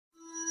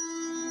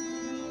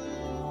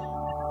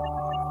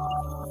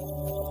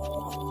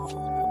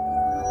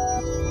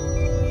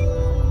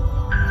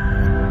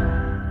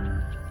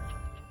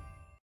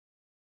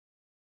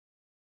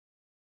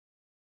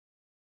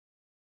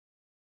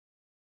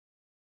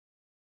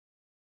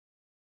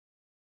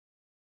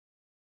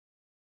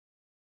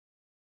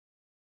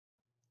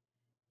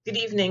Good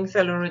evening,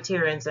 fellow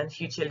Rotarians and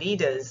future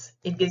leaders.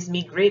 It gives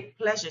me great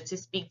pleasure to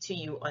speak to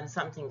you on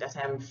something that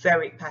I am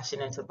very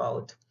passionate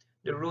about,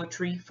 the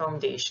Rotary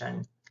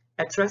Foundation.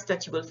 I trust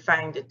that you will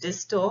find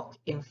this talk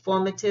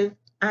informative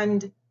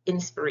and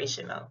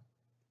inspirational.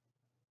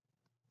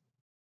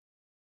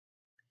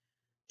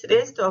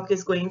 Today's talk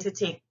is going to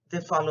take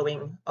the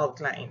following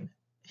outline.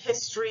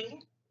 History,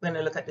 we're going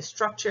to look at the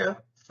structure,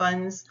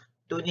 funds,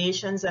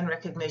 donations and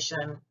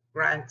recognition,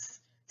 grants,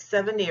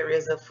 7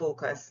 areas of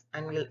focus,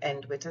 and we'll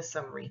end with a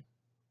summary.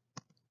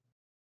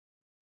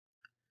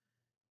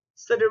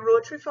 So the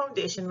Rotary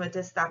Foundation was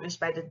established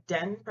by the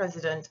then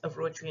president of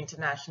Rotary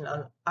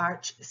International,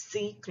 Arch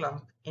C.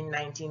 Klump, in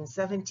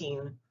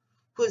 1917,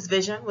 whose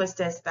vision was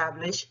to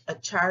establish a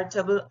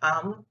charitable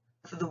arm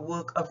for the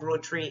work of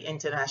Rotary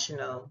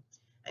International.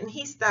 And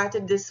he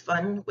started this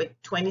fund with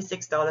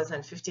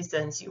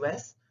 $26.50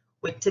 US,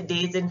 with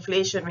today's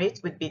inflation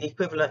rate would be the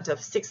equivalent of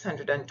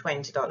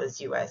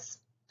 $620 US.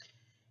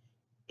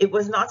 It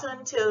was not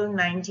until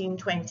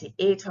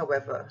 1928,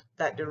 however,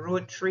 that the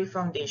Rotary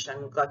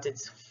Foundation got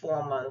its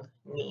formal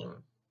name.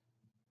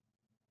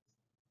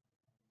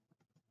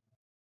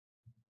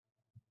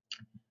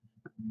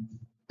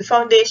 The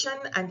foundation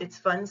and its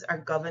funds are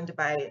governed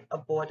by a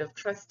board of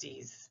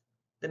trustees,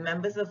 the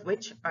members of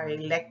which are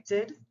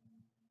elected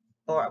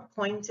or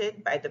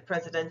appointed by the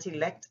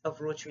president-elect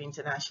of Rotary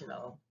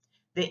International.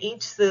 They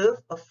each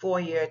serve a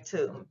 4-year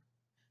term.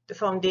 The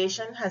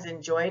foundation has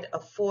enjoyed a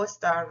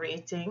 4-star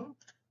rating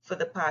for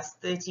the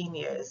past 13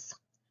 years.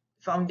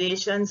 The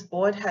foundation's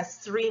board has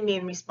 3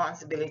 main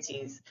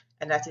responsibilities,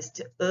 and that is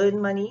to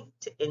earn money,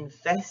 to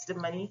invest the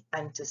money,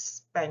 and to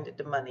spend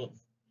the money.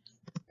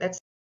 Let's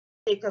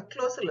take a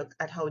closer look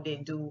at how they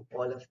do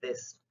all of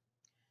this.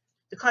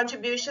 The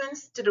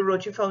contributions to the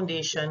Rotary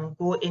Foundation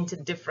go into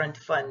different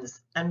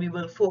funds, and we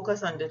will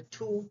focus on the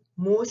 2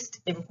 most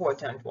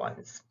important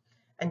ones.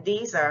 And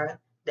these are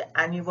the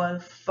annual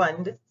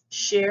fund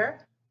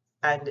share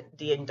and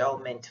the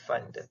endowment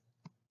fund.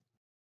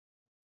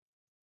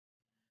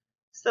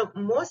 So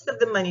most of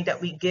the money that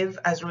we give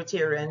as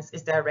Rotarians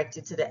is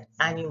directed to the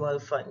annual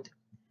fund.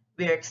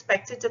 We are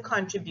expected to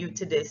contribute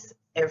to this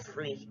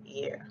every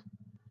year.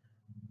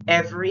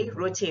 Every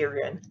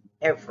Rotarian,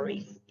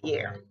 every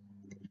year.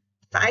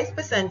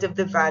 5% of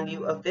the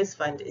value of this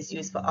fund is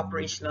used for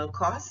operational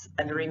costs,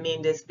 and the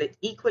remainder is split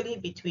equally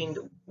between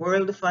the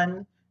World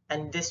Fund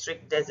and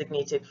district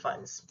designated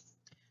funds.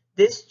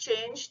 This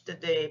change to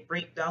the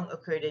breakdown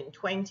occurred in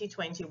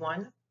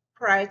 2021,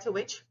 prior to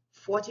which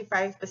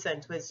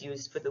 45% was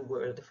used for the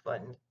World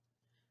Fund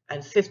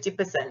and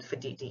 50% for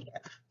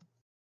DDF.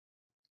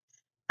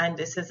 And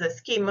this is a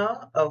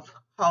schema of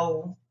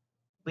how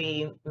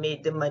we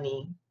made the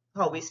money,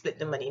 how we split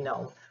the money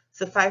now.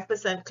 So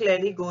 5%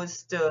 clearly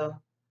goes to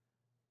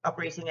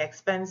operating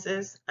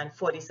expenses and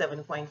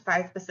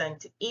 47.5%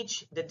 to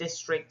each the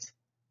district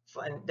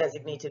fund,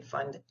 designated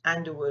fund,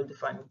 and the World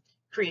Fund,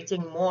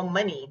 creating more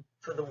money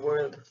for the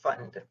World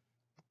Fund.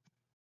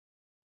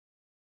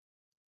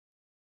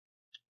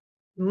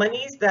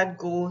 Monies that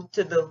go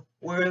to the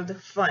World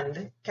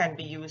Fund can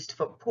be used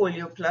for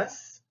Polio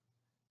Plus,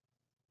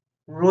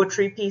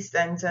 Rotary Peace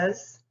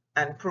Centers,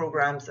 and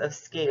programs of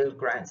scale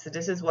grants. So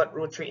this is what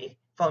Rotary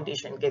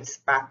Foundation gives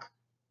back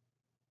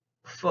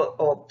for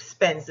or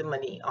spends the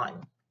money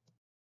on.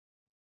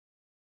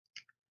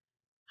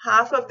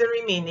 Half of the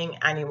remaining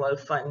annual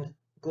fund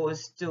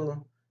goes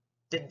to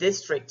the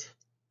district.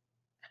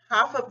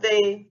 Half of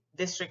the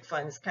district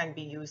funds can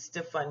be used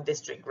to fund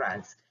district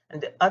grants,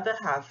 and the other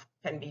half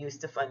can be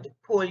used to fund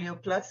Polio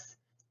Plus,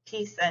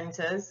 Peace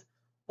Centers,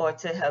 or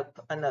to help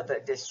another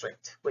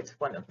district with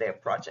one of their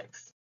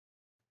projects.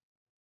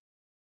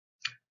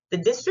 The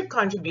district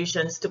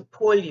contributions to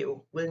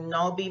polio will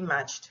now be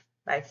matched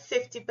by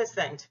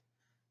 50%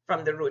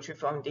 from the Rotary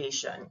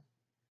Foundation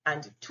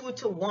and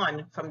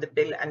 2-to-1 from the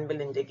Bill and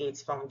Melinda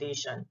Gates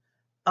Foundation,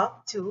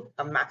 up to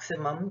a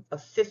maximum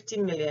of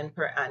 50 million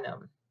per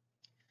annum.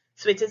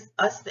 So it is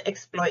us to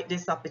exploit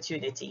this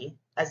opportunity,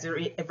 as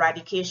the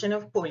eradication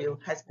of polio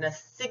has been a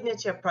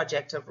signature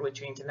project of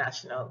Rotary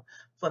International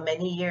for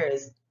many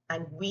years,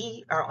 and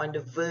we are on the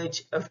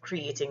verge of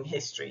creating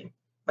history.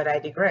 But I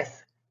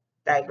digress.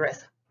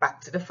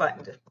 Back to the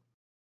fund.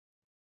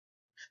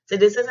 So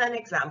this is an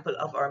example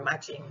of our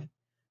matching.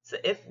 So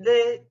if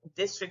the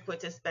district were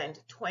to spend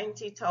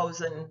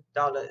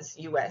 $20,000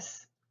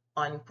 US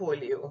on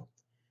polio,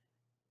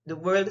 the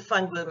World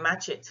Fund will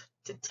match it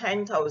to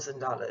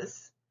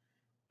 $10,000,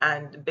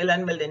 and Bill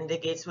and Melinda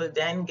Gates will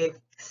then give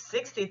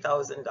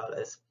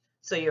 $60,000.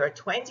 So your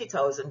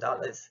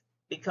 $20,000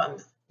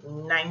 becomes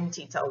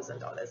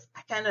 $90,000.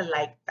 I kind of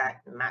like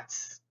that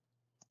maths.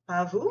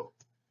 Pas vous?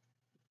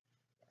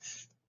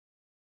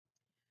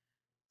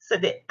 So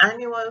the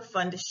annual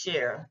fund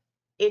share,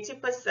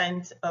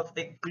 80% of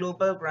the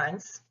global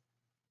grants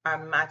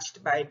are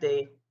matched by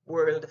the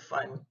World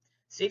Fund.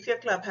 So if your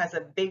club has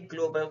a big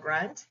global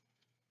grant,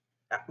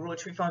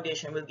 Rotary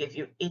Foundation will give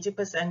you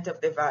 80%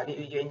 of the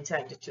value you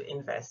intend to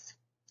invest.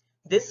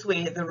 This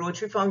way, the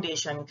Rotary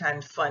Foundation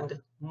can fund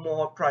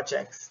more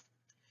projects.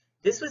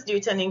 This was due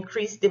to an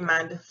increased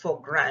demand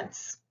for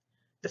grants.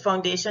 The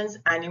foundation's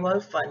annual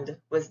fund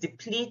was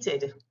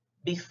depleted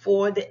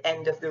before the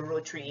end of the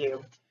Rotary year,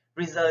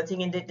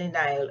 resulting in the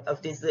denial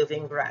of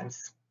deserving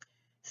grants.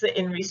 So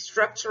in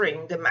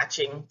restructuring the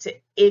matching to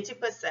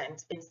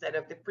 80% instead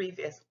of the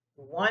previous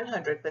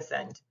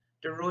 100%,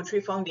 the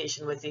Rotary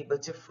Foundation was able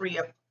to free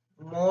up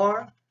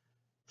more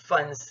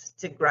funds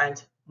to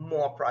grant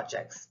more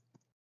projects.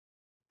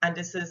 And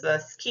this is a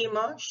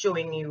schema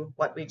showing you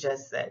what we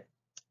just said,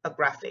 a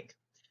graphic.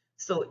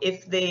 So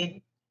if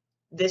the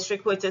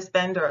district were to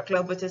spend, or a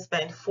club were to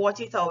spend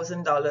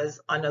 $40,000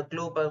 on a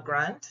global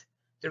grant,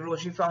 the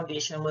Rotary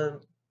Foundation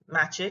will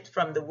match it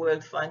from the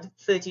World Fund,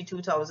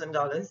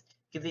 $32,000,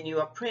 giving you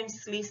a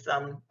princely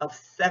sum of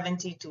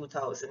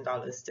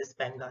 $72,000 to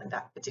spend on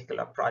that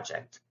particular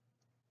project.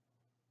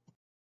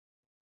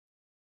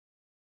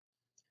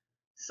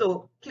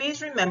 So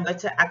please remember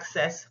to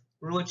access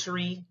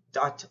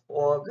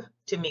rotary.org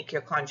to make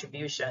your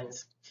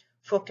contributions.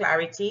 For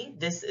clarity,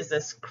 this is a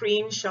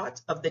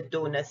screenshot of the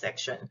donor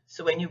section.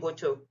 So when you go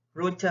to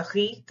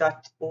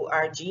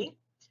rotary.org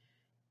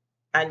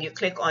and you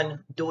click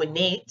on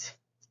donate,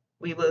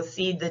 we will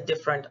see the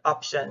different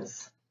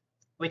options,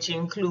 which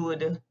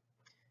include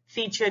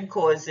featured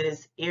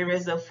causes,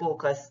 areas of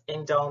focus,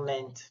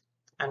 endowment,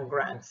 and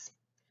grants.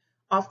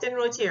 Often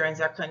Rotarians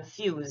are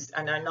confused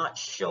and are not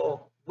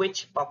sure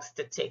which box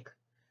to tick,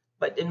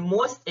 but in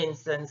most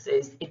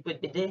instances, it would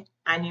be the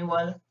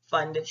annual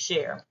fund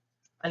share,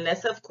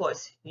 unless of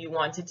course you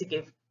wanted to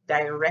give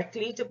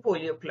directly to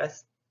Polio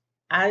Plus,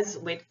 as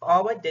with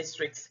our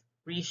district's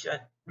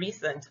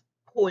recent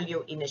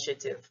polio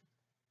initiative.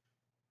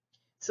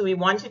 So we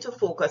want you to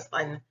focus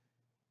on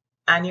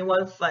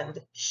annual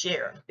fund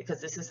share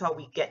because this is how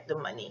we get the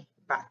money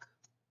back.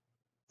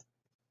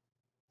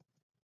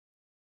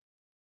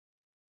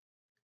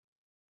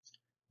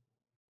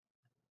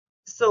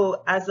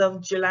 So as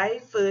of July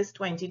 1st,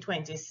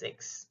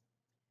 2026,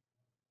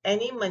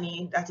 any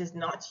money that is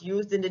not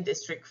used in the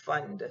district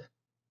fund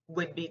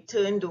would be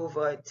turned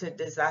over to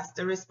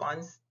disaster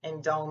response,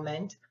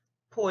 endowment,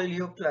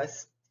 Polio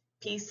Plus,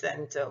 Peace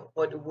Center,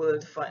 or the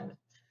World Fund.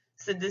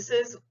 So this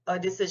is a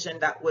decision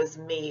that was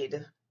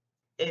made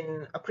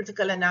in a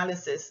critical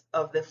analysis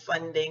of the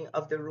funding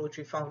of the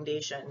Rotary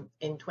Foundation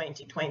in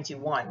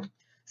 2021.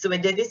 So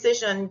with the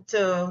decision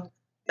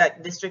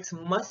that districts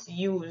must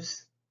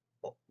use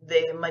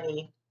the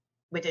money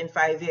within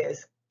 5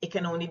 years, it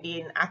can only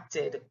be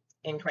enacted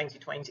in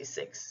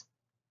 2026.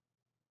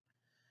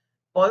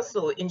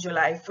 Also, in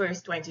July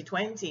 1st,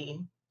 2020,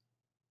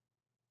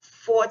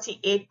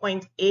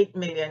 48.8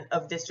 million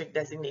of district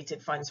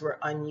designated funds were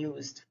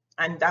unused.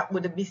 And that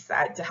would be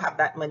sad to have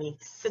that money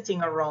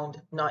sitting around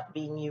not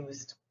being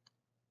used.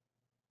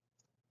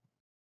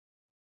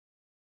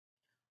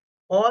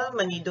 All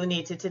money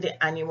donated to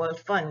the annual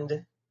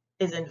fund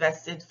is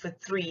invested for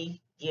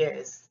 3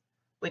 years,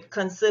 with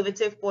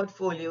conservative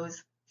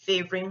portfolios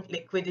favoring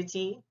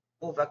liquidity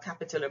over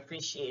capital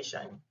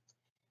appreciation.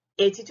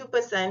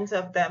 82%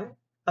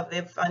 of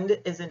the fund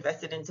is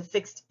invested into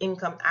fixed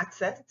income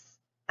assets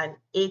and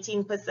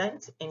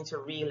 18% into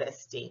real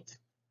estate.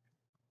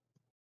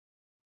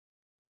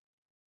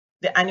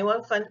 The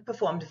annual fund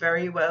performed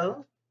very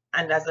well,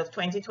 and as of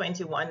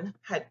 2021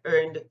 had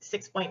earned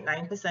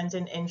 6.9%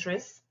 in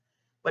interest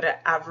with an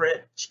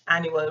average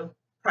annual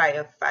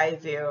prior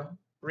 5-year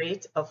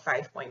rate of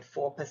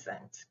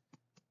 5.4%.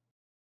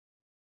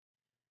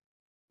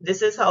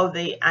 This is how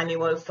the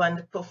annual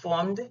fund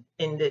performed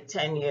in the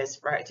 10 years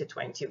prior to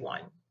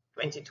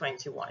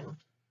 2021.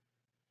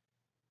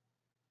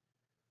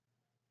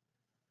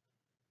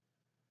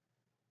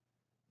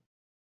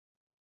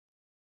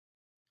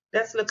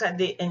 Let's look at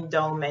the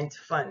endowment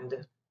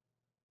fund.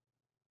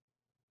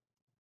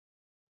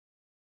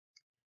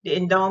 The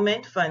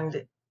endowment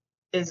fund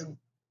is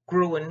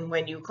grown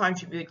when you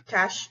contribute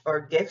cash or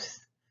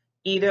gifts,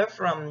 either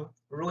from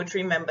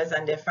Rotary members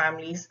and their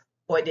families,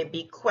 or they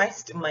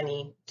bequest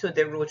money to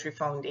the Rotary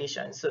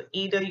Foundation. So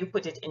either you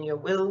put it in your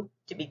will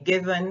to be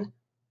given,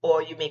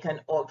 or you make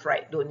an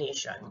outright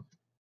donation.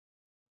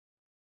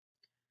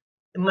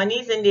 The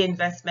monies in the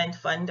investment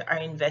fund are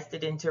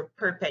invested into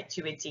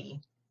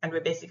perpetuity, and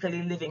we're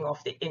basically living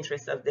off the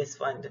interest of this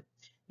fund.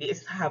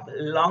 These have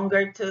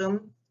longer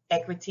term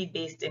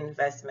equity-based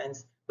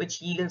investments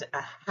which yield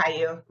a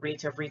higher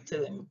rate of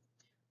return.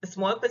 A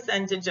small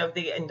percentage of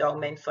the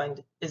endowment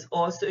fund is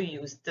also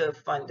used to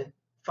fund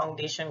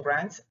foundation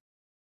grants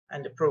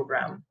and the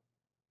program.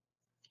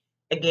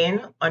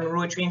 Again, on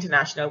Rotary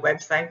International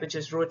website, which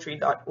is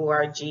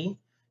rotary.org,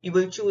 you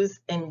will choose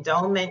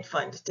endowment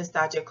fund to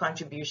start your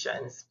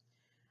contributions.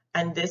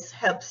 And this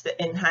helps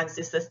to enhance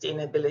the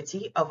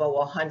sustainability of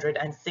our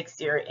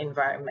 106-year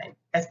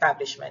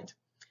establishment.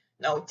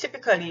 Now,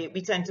 typically,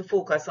 we tend to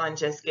focus on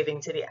just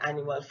giving to the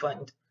annual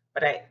fund.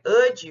 But I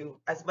urge you,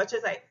 as much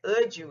as I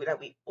urge you that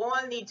we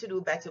all need to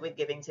do better with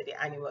giving to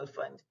the annual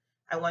fund,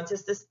 I want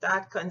us to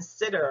start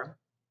consider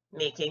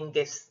making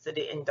gifts to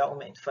the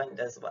endowment fund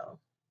as well.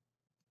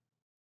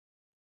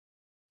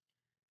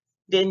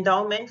 The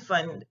endowment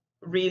fund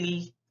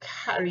really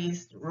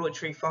carries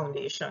Rotary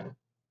Foundation.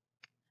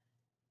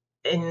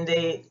 In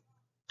the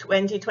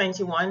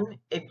 2021,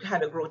 it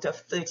had a growth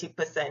of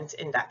 30%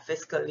 in that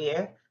fiscal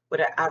year, with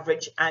an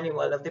average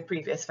annual of the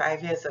previous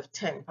 5 years of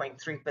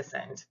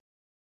 10.3%.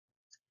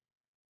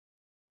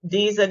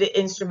 These are the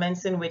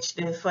instruments in which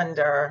the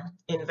funder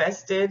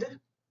invested,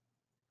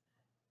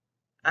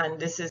 and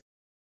this is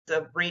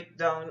a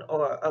breakdown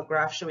or a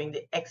graph showing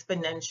the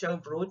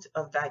exponential growth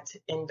of that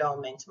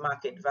endowment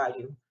market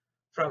value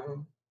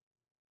from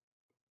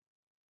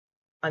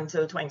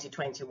until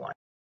 2021.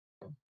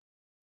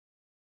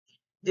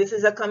 This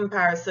is a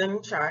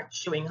comparison chart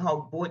showing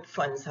how both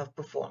funds have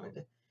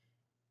performed.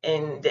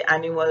 In the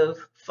annual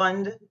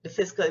fund, the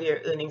fiscal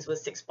year earnings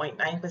was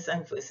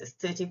 6.9% versus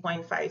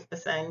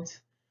 30.5%.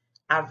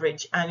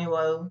 Average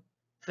annual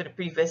for the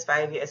previous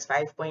 5 years,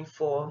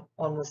 5.4,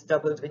 almost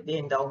doubled with the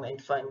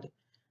endowment fund.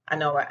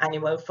 And our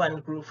annual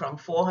fund grew from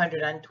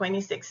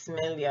 426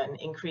 million,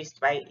 increased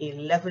by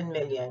 11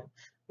 million,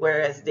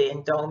 whereas the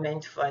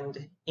endowment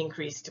fund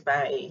increased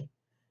by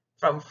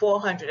from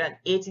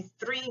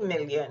 483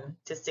 million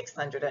to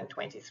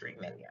 623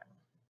 million.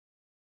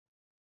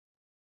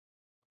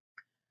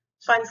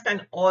 Funds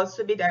can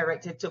also be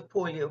directed to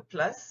Polio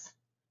Plus,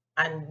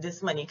 and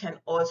this money can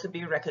also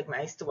be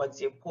recognized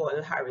towards your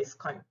Paul Harris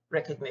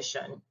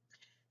recognition.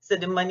 So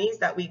the monies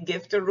that we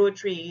give to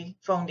Rotary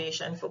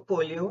Foundation for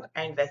polio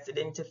are invested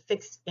into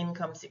fixed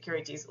income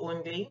securities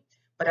only,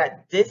 but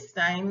at this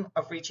time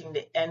of reaching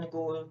the end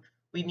goal,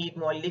 we need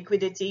more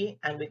liquidity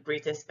and with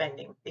greater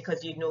spending,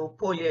 because you know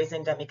polio is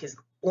endemic. Is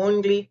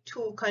only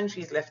 2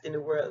 countries left in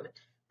the world,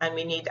 and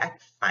we need a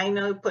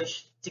final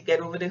push to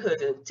get over the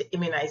hurdle to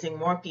immunizing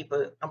more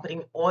people and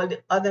putting all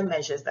the other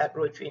measures that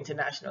Rotary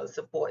International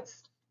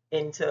supports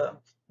into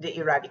the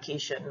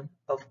eradication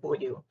of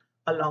polio,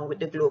 along with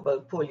the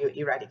Global Polio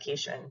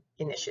Eradication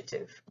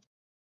Initiative.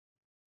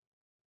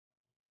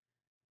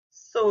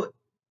 So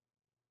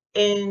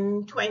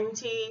in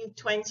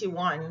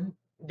 2021,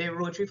 the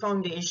Rotary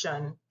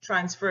Foundation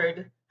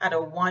had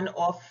a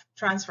one-off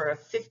transfer of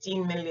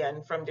 15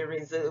 million from the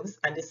reserves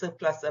and the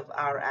surplus of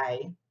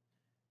RI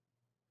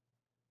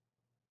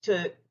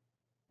to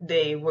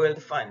the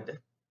World Fund.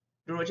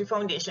 The Rotary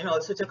Foundation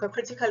also took a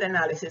critical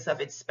analysis of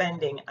its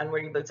spending and were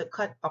able to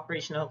cut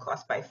operational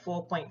costs by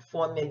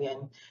 4.4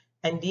 million.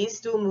 And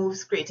these 2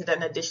 moves created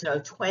an additional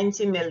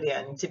 20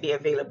 million to be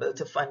available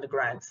to fund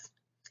grants.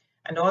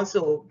 And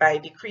also by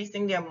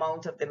decreasing the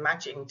amount of the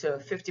matching to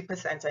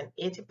 50% and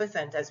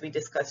 80%, as we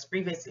discussed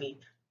previously,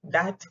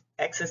 that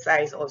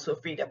exercise also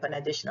freed up an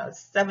additional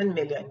 7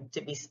 million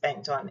to be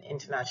spent on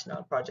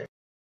international projects,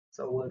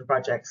 so world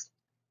projects.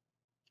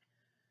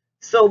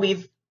 So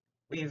we've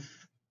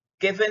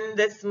given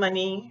this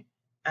money,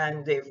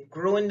 and they've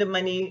grown the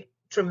money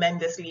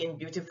tremendously in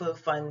beautiful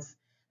funds.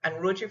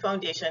 And Rotary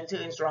Foundation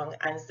turns around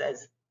and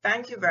says,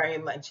 thank you very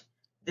much.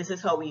 This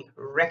is how we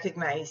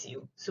recognize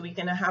you. So we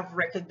can have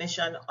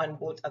recognition on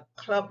both a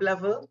club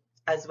level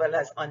as well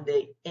as on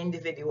the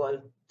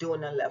individual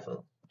donor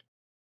level.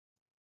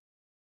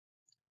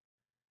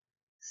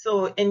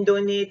 So in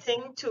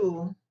donating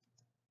to,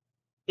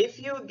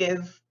 if you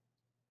give,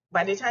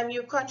 by the time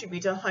you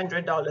contribute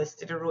 $100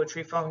 to the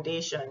Rotary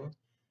Foundation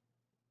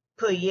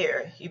per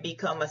year, you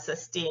become a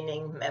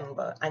sustaining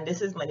member. And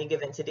this is money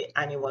given to the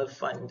annual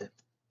fund.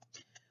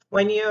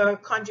 When your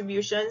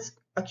contributions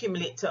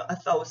accumulate to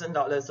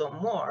 $1,000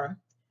 or more,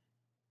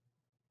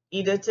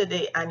 either to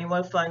the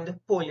annual fund,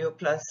 Polio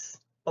Plus,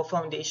 or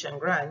Foundation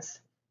Grants,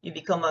 you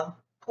become a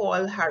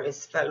Paul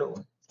Harris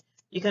Fellow.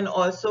 You can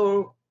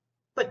also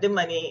put the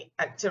money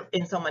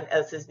in someone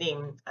else's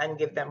name and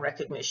give them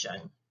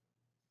recognition.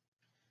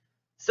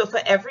 So for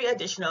every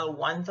additional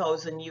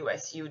 1,000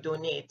 US you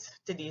donate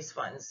to these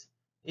funds,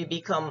 you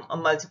become a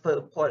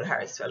multiple Paul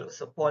Harris Fellow.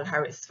 So Paul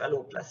Harris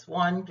Fellow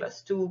 +1,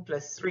 +2,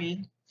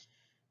 +3.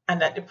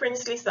 And at the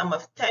princely sum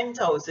of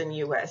 10,000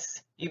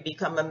 US, you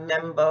become a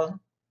member.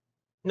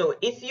 No,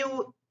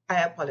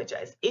 I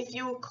apologize. If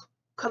you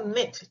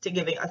commit to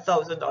giving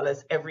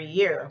 $1,000 every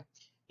year,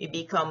 you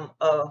become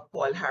a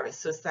Paul Harris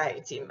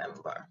Society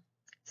member.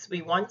 So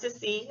we want to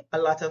see a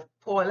lot of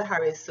Paul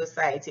Harris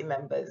Society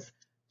members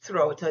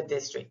throughout our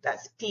district.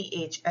 That's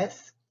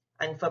PHS,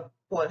 and for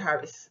Paul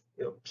Harris,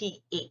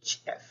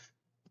 PHF.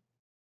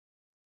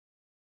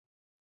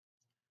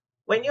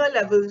 When your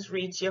levels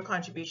reach, your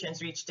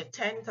contributions reach to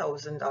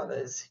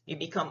 $10,000, you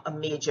become a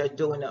major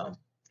donor.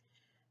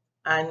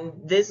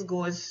 And this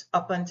goes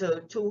up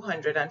until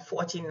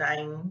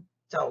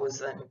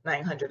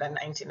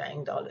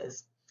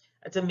 $249,999.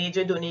 As a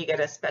major donor, you get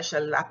a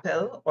special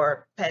lapel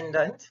or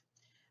pendant.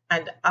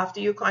 And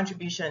after your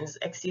contributions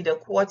exceed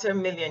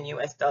 $250,000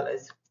 US,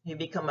 you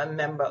become a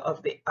member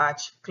of the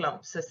Arch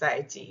Clump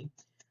Society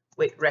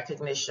with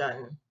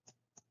recognition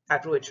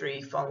at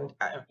Rotary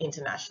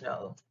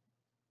International.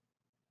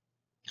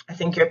 I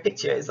think your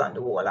picture is on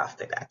the wall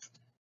after that.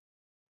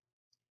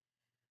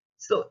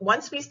 So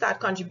once we start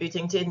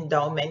contributing to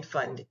endowment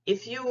fund,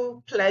 if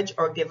you pledge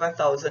or give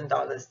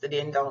 $1,000 to the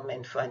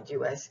endowment fund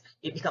US,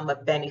 you become a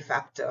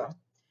benefactor.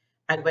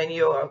 And when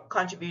your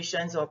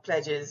contributions or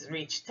pledges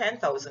reach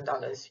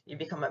 $10,000, you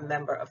become a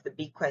member of the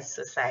Bequest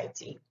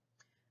Society.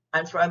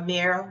 And for a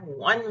mere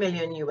 $1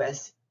 million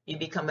US, you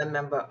become a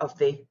member of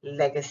the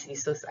Legacy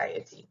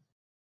Society.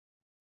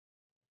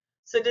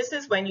 So this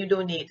is when you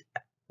donate.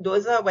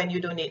 Those are when you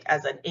donate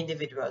as an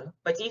individual.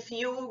 But if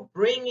you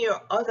bring your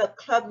other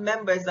club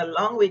members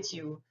along with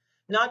you,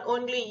 not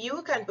only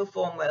you can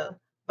perform well,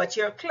 but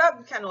your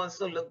club can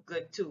also look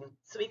good too.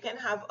 So we can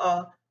have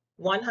a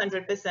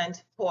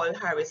 100% Paul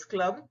Harris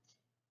Club,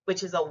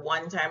 which is a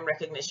one-time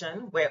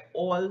recognition where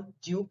all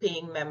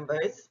due-paying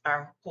members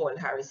are Paul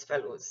Harris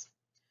Fellows.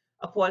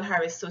 A Paul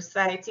Harris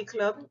Society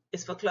Club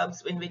is for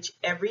clubs in which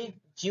every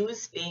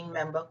dues-paying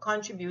member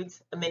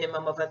contributes a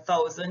minimum of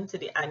 $1,000 to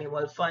the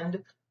annual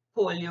fund,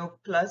 Polio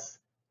Plus,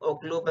 or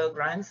Global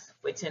Grants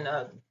within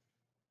a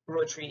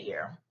Rotary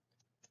year.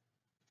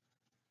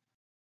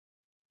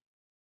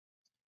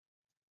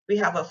 We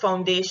have a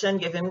foundation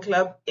giving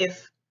club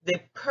if the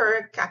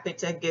per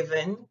capita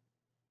given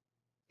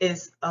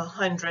is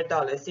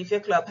 $100. If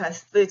your club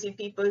has 30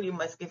 people, you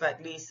must give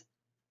at least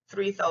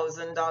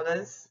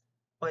 $3,000,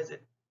 or is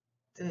it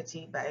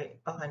 30 by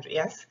 100?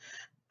 Yes.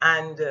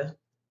 And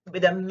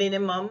with a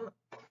minimum,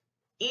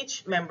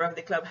 each member of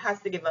the club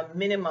has to give a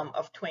minimum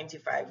of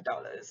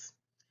 $25.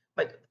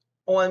 But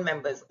all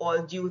members,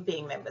 all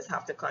due-paying members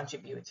have to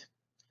contribute.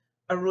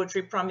 A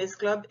Rotary Promise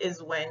Club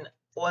is when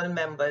all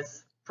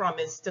members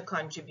promise to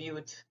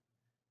contribute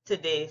to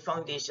the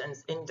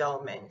foundation's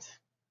endowment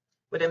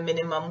with a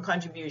minimum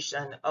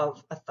contribution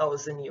of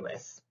 $1,000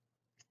 US.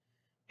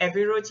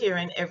 Every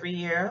Rotarian every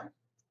year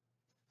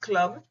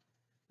club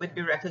would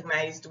be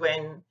recognized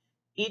when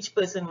each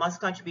person must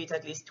contribute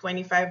at least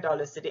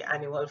 $25 to the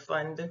annual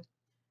fund,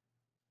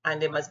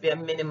 and there must be a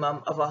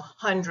minimum of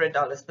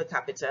 $100 per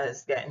capita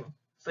again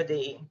for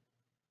the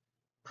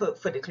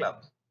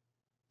club.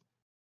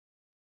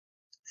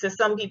 So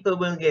some people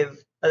will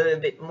give a little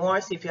bit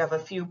more. So if you have a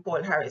few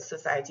Paul Harris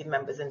Society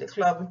members in the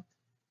club,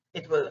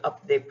 it will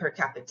up the per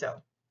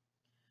capita.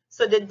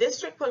 So the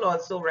district will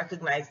also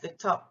recognize the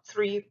top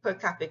 3 per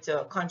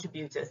capita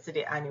contributors to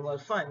the annual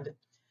fund.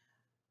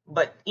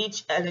 But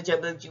each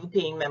eligible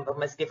due-paying member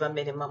must give a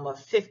minimum of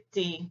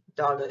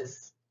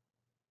 $50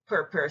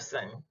 per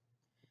person.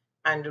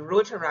 And the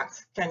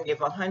Rotaract can give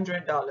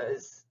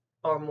 $100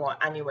 or more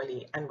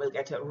annually and will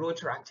get a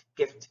Rotaract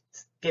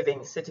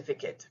giving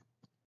certificate.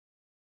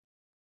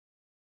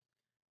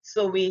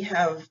 So we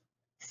have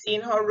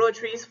seen how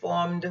Rotary is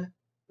formed.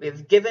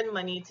 We've given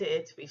money to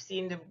it. We've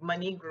seen the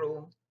money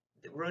grow.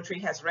 The Rotary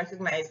has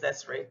recognized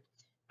us for it.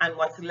 And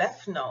what's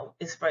left now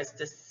is for us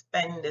to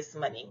spend this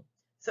money.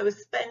 So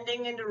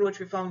spending in the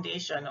Rotary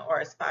Foundation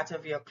or as part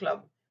of your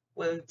club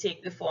will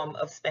take the form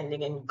of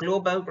spending in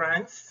global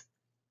grants,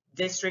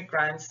 district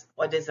grants,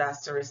 or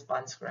disaster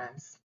response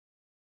grants.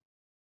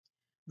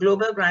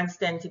 Global grants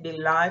tend to be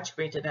large,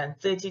 greater than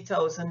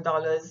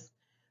 $30,000,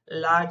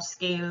 large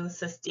scale,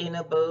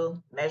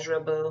 sustainable,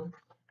 measurable,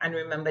 and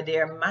remember they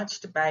are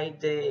matched by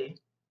the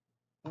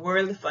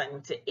World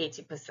Fund to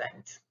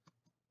 80%.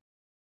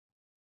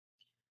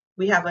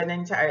 We have an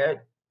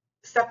entire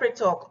separate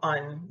talk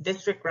on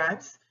district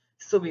grants,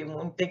 so we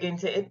won't dig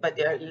into it, but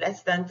they're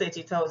less than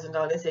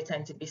 $30,000. They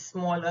tend to be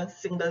smaller,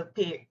 single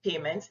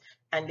payments,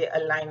 and they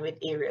align with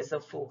areas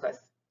of focus.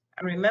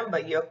 And remember,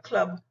 your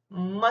club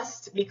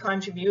must be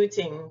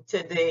contributing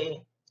to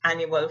the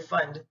annual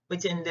fund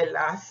within the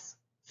last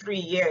 3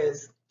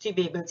 years to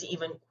be able to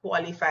even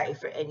qualify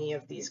for any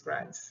of these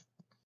grants.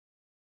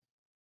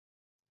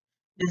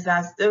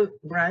 Disaster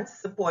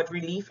grants support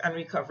relief and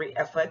recovery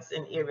efforts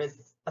in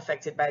areas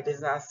affected by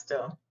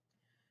disaster.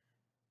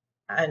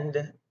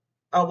 And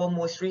our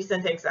most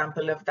recent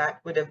example of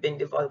that would have been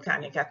the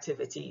volcanic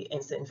activity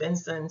in St.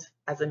 Vincent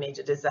as a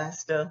major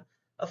disaster.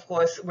 Of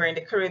course, we're in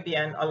the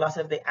Caribbean. A lot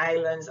of the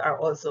islands are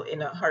also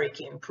in a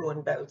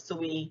hurricane-prone belt, so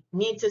we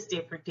need to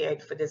stay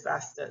prepared for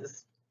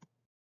disasters.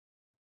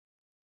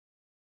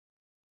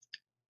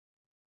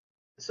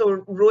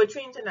 So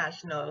Rotary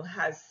International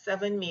has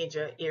 7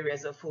 major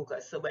areas of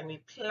focus. So when we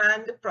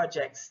plan the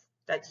projects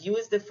that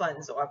use the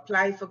funds or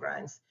apply for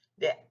grants,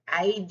 they're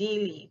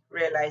ideally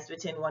realized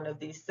within one of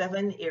these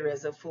 7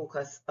 areas of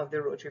focus of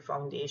the Rotary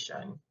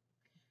Foundation.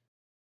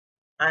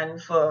 And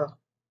for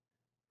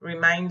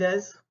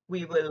reminders,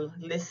 we will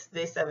list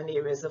the 7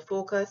 areas of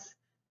focus: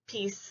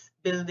 peace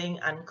building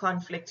and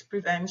conflict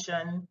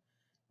prevention,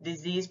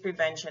 disease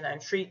prevention and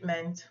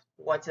treatment,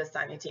 water,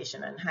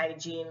 sanitation and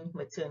hygiene,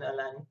 maternal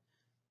and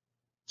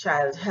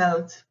child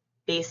health,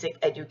 basic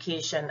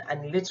education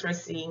and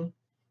literacy,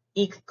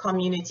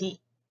 community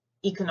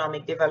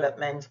economic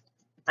development,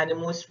 and the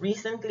most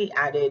recently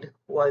added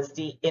was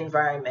the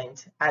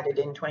environment, added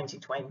in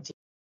 2020.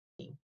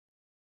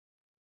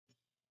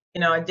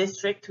 In our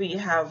district, we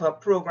have a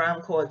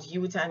program called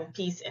Youth and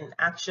Peace in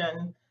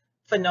Action.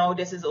 For now,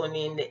 this is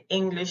only in the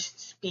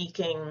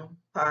English-speaking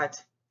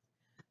part.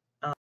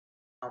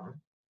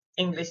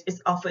 English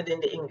is offered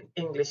in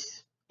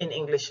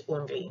English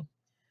only.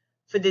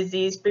 For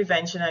disease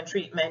prevention and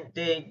treatment,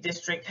 the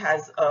district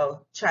has a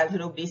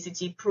childhood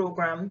obesity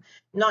program,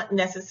 not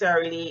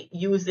necessarily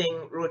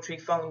using Rotary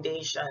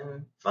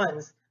Foundation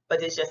funds,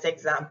 but it's just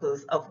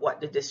examples of what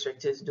the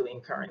district is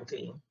doing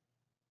currently.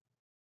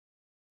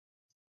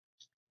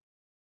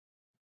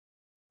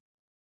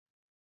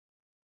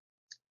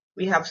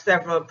 We have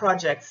several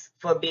projects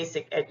for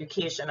basic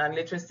education and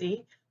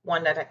literacy.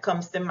 One that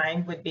comes to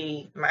mind would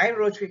be my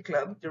Rotary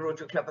Club, the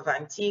Rotary Club of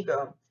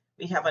Antigua.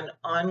 We have an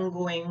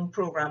ongoing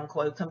program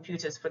called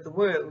Computers for the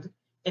World,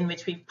 in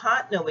which we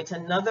partner with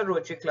another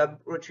Rotary Club,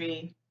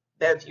 Rotary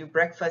Bellevue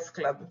Breakfast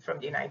Club from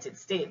the United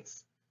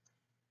States,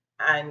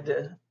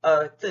 and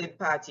a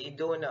third-party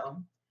donor,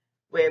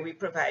 where we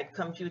provide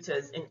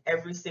computers in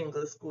every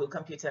single school,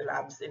 computer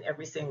labs in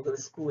every single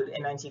school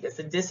in Antigua.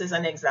 So this is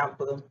an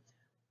example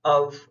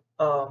of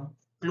a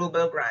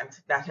global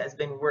grant that has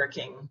been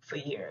working for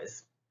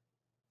years.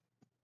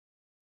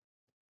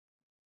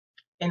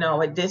 In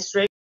our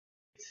district,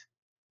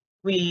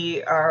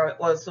 we are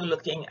also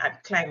looking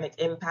at climate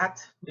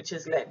impact, which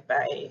is led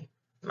by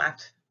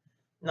Matt,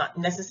 not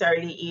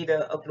necessarily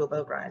either a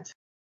global grant.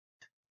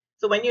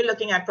 So when you're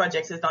looking at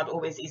projects, it's not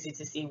always easy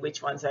to see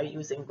which ones are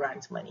using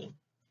grant money.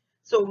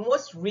 So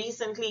most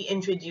recently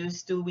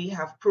introduced to, we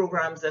have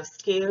programs of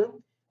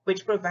scale,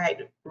 which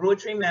provide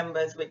Rotary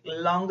members with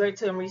longer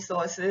term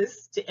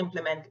resources to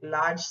implement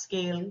large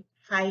scale,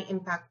 high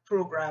impact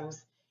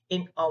programs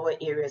in our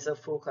areas of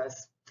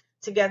focus.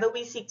 Together,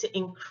 we seek to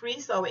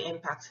increase our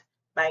impact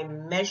by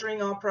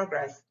measuring our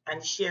progress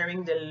and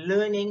sharing the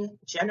learning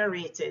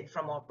generated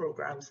from our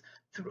programs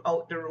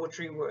throughout the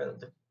Rotary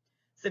world.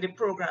 So the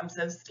programs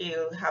of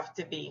scale have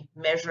to be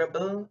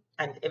measurable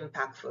and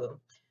impactful.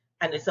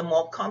 And it's a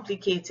more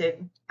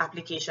complicated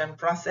application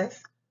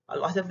process. A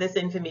lot of this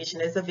information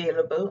is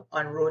available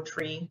on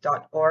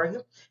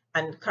rotary.org.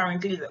 And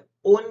currently, the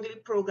only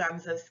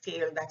programs of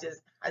scale that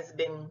has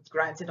been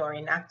granted or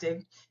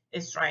enacted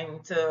is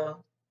trying to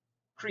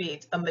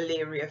create a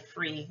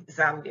malaria-free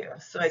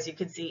Zambia. So as you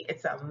can see,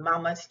 it's a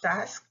mammoth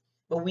task,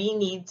 but we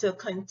need to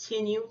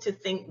continue to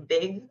think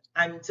big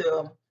and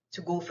to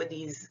go for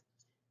these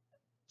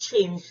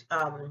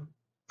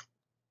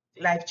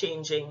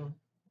life-changing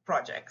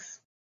projects.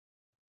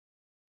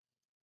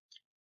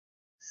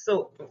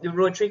 So the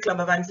Rotary Club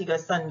of Antigua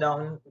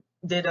Sundown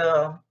did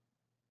a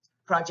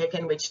project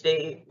in which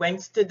they went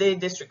to the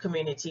district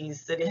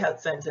communities, to the health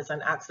centers,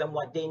 and asked them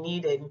what they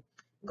needed,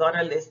 got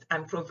a list,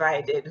 and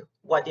provided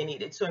what they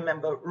needed. So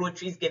remember,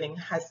 Rotary's giving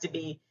has to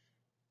be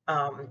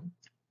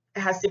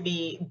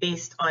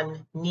based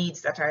on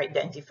needs that are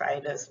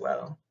identified as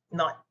well,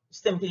 not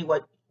simply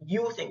what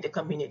you think the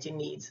community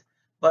needs,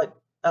 but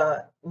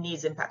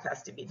needs impact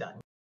has to be done.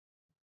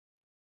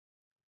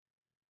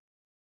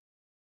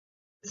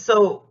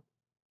 So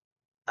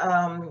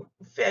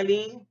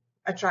fairly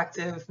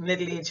attractive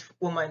middle-aged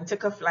woman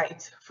took a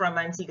flight from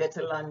Antigua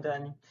to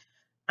London,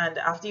 and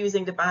after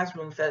using the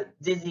bathroom felt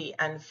dizzy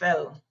and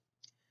fell.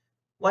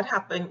 What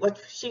happened,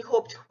 what she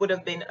hoped would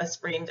have been a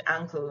sprained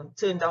ankle,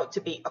 turned out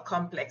to be a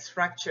complex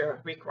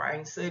fracture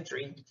requiring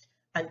surgery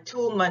and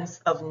 2 months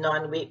of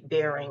non-weight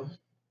bearing.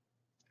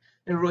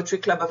 The Rotary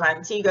Club of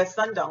Antigua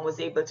Sundown was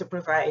able to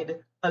provide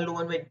a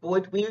loan with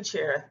both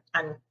wheelchair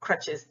and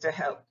crutches to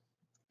help.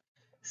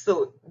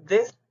 So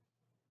this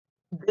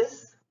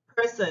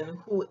person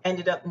who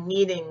ended up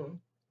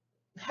needing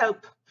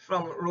help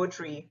from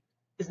Rotary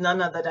is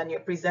none other than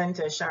your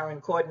presenter, Sharon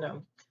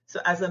Cordner.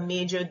 So as a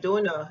major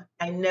donor,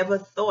 I never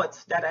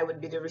thought that I would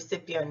be the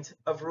recipient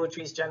of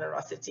Rotary's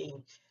generosity.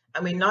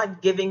 And we're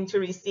not giving to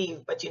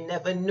receive, but you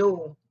never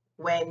know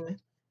when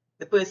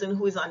the person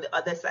who is on the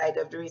other side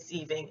of the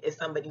receiving is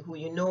somebody who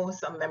you know,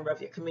 some member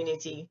of your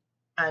community,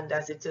 and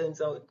as it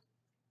turns out,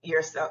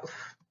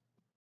 yourself.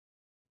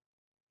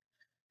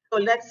 So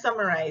let's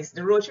summarize.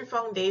 The Rotary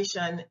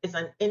Foundation is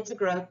an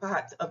integral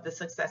part of the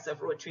success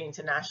of Rotary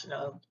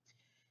International.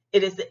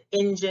 It is the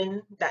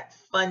engine that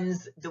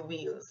funds the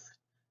wheels.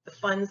 The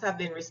funds have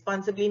been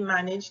responsibly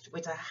managed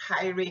with a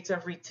high rate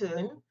of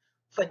return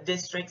for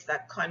districts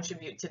that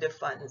contribute to the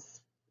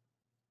funds.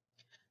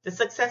 The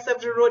success of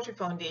the Rotary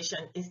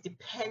Foundation is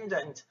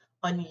dependent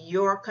on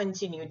your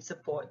continued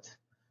support,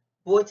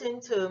 both in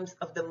terms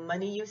of the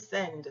money you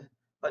send,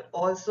 but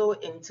also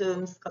in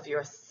terms of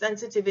your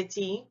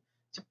sensitivity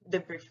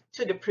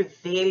to the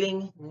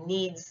prevailing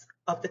needs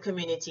of the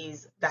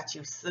communities that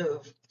you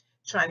serve,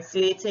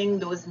 translating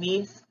those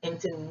needs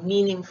into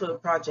meaningful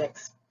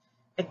projects.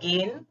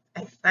 Again,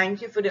 I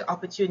thank you for the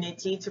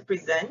opportunity to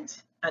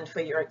present and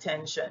for your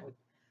attention.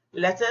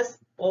 Let us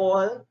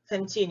all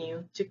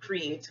continue to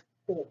create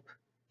hope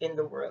in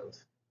the world.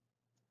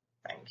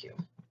 Thank you.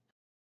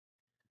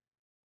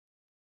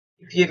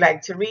 If you'd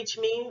like to reach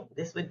me,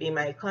 this would be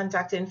my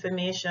contact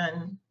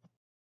information,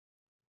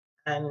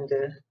 and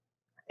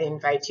I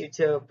invite you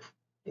to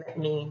let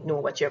me know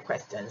what your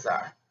questions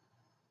are.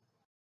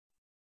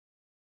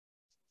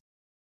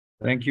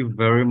 Thank you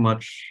very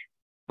much,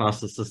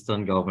 Past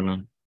Assistant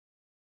Governor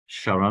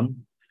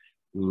Sharon.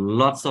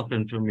 Lots of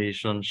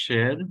information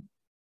shared,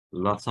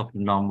 lots of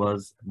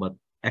numbers, but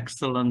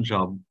excellent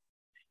job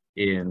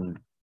in,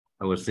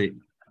 I would say,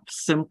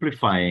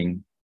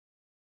 simplifying,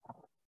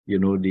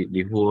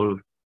 the whole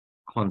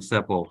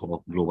concept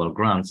of global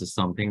grants is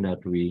something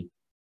that we,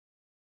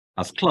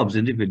 as clubs,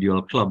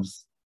 individual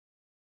clubs,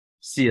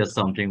 see as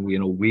something,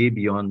 way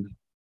beyond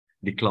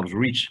the club's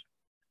reach.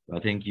 I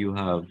think you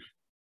have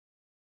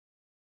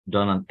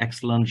done an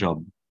excellent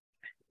job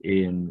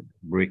in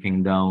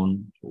breaking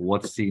down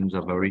what seems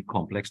a very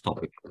complex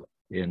topic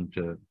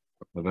into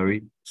a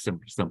very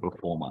simple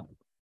format.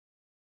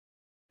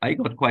 I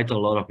got quite a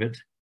lot of it.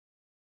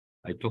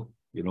 I took,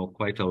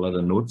 quite a lot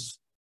of notes.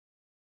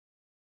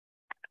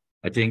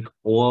 I think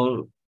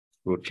all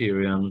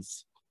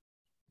Rotarians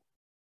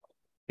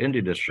in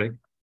the district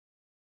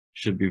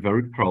should be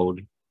very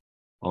proud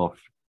of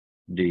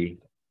the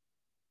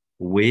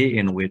way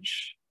in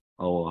which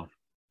our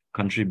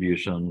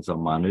contributions are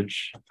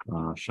managed.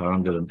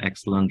 Sharon did an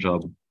excellent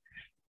job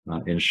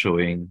in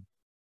showing,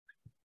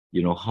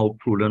 how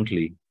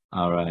prudently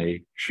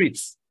RI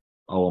treats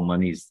our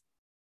monies.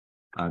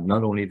 And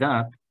not only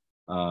that,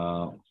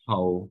 how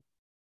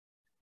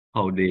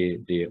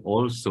they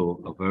also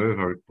are very,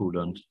 very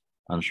prudent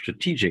and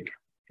strategic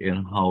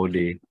in how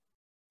they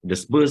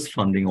disperse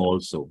funding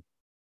also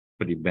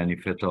for the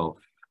benefit of,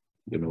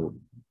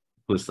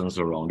 persons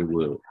around the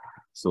world.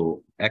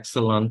 So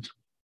excellent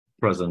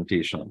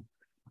presentation.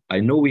 I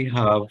know we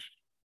have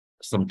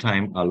some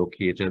time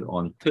allocated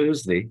on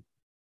Thursday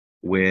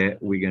where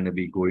we're going to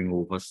be going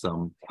over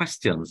some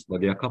questions,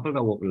 but there are a couple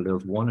that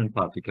there's one in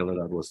particular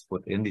that was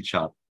put in the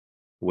chat,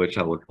 which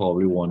I would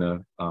probably want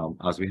to,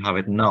 as we have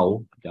it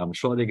now, I'm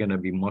sure there are going to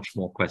be much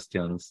more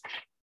questions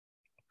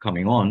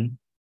coming on,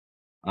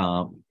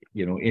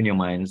 in your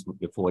minds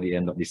before the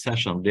end of the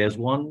session. There's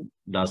one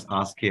that's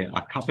asked here,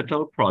 are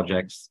capital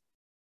projects,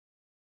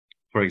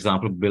 for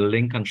example,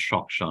 building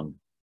construction,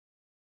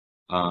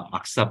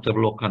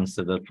 acceptable or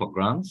considered for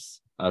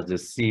grants, as they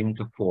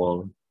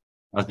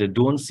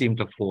don't seem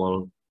to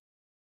fall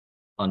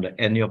under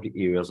any of the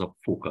areas of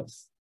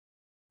focus?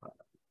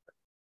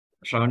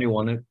 Sharon, you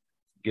want to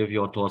give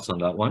your thoughts on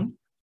that one?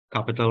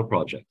 Capital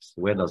projects,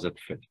 where does it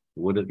fit?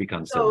 Would it be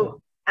considered?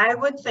 So I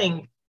would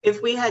think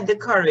if we had the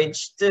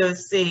courage to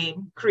say,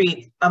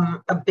 create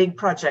a big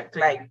project,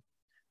 like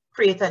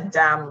create a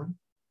dam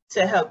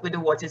to help with the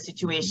water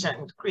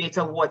situation, create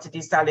a water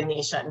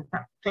desalination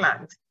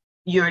plant,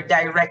 you're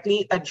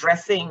directly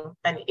addressing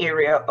an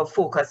area of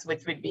focus,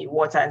 which would be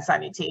water and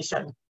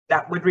sanitation.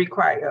 That would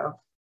require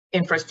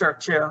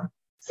infrastructure,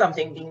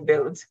 something being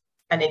built,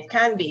 and it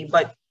can be,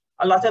 but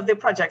a lot of the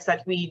projects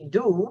that we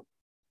do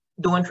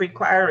don't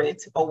require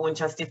it or won't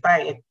justify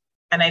it.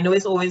 And I know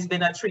it's always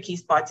been a tricky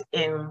spot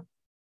in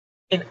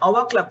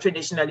our club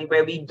traditionally,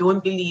 where we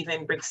don't believe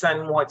in bricks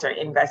and mortar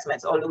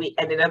investments, although we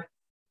ended up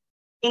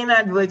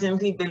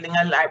inadvertently building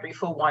a library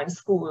for one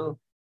school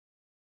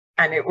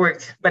and it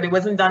worked, but it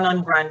wasn't done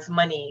on grant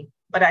money.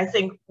 But I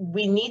think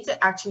we need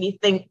to actually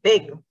think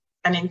big,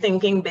 and in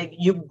thinking big,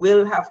 you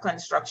will have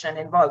construction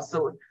involved.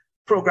 So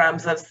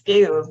programs of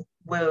scale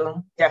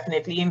will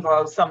definitely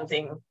involve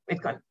something with,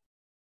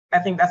 I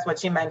think that's what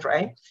she meant,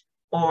 right?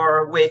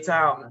 Or with,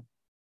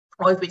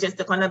 or if we just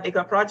took on a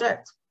bigger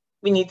project,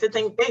 we need to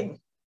think big,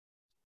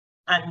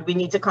 and we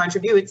need to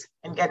contribute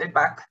and get it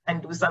back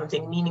and do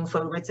something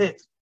meaningful with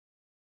it.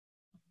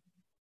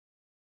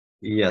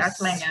 Yes.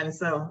 That's my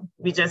answer.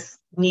 We just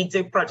need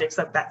to projects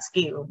of that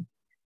scale.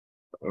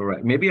 All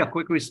right. Maybe a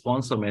quick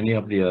response from any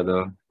of the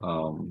other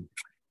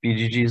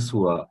PGGs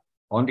who are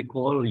on the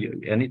call.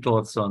 Any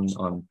thoughts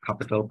on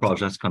capital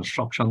projects,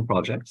 construction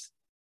projects?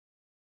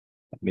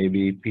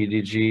 Maybe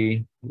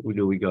PDG. Who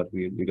do we got?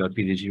 We got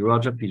PDG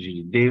Roger,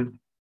 PDG Dave.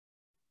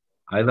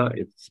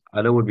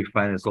 Either would be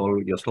fine. It's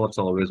all your thoughts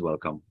are always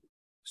welcome.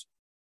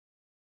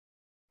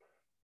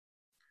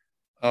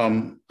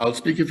 I'll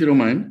speak if you don't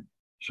mind.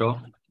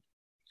 Sure.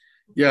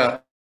 Yeah,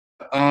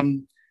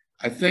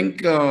 I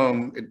think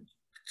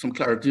some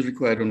clarity is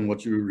required on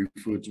what you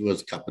refer to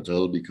as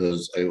capital,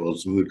 because I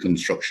also heard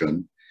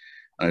construction.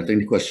 I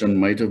think the question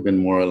might have been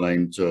more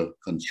aligned to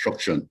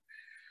construction.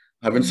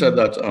 Having said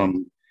that,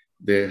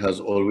 there has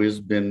always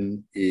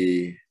been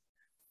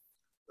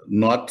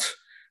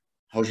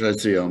how should I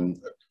say,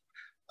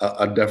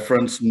 a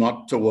deference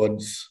not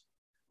towards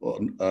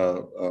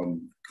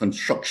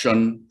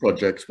construction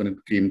projects when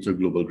it came to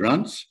global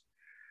grants.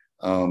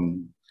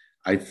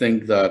 I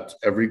think that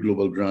every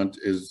global grant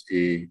is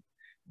a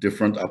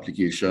different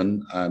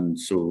application, and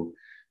so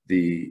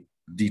the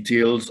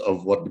details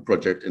of what the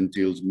project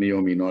entails may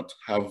or may not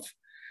have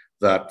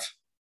that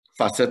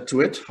facet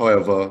to it.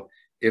 However,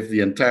 if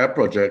the entire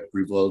project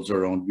revolves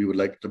around we would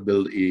like to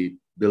build a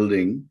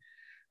building,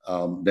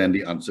 then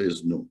the answer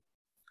is no.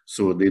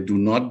 So they do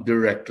not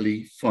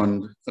directly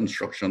fund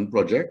construction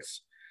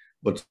projects,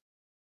 but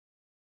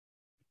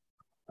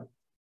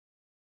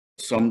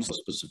some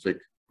specific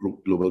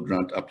global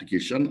grant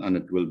application, and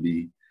it will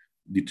be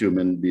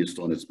determined based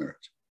on its merit.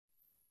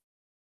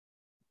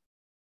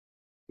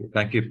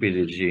 Thank you,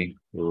 PDG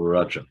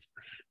Roger.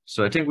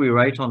 So I think we're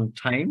right on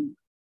time.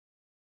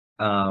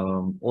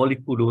 All the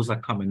kudos are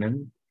coming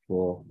in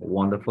for a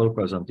wonderful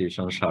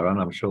presentation, Sharon.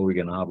 I'm sure we're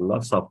going to have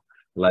lots of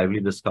lively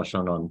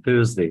discussion on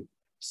Thursday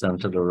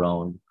centered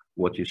around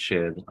what you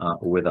shared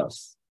with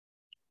us.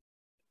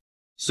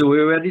 So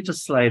we're ready to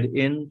slide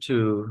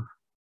into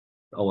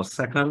our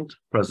second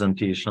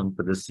presentation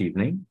for this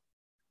evening.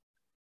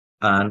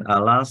 And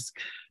I'll ask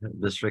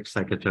District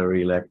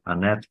Secretary-elect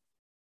Annette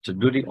to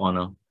do the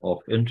honor of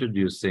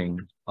introducing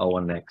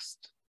our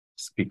next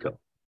speaker.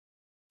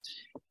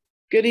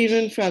 Good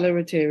evening, fellow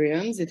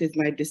Rotarians. It is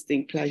my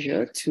distinct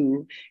pleasure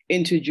to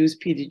introduce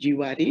PDG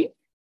Wadi,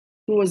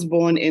 who was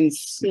born in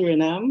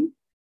Suriname.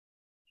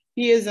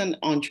 He is an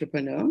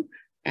entrepreneur,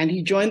 and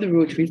he joined the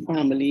Rotary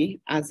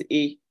family as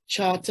a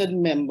chartered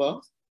member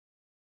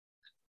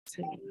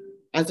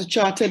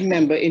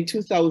in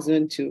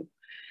 2002.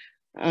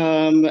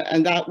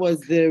 And that was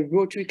the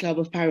Rotary Club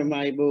of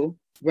Paramaribo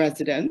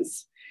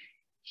residents.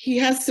 He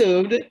has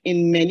served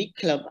in many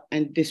club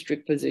and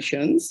district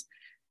positions.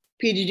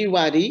 PDG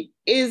Wadi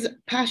is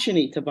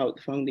passionate about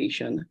the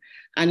foundation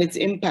and its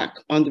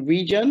impact on the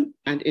region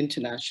and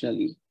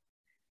internationally.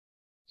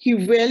 He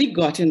really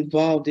got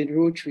involved in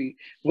Rotary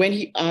when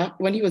he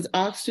was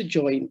asked to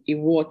join a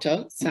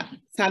water,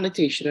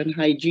 sanitation and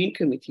hygiene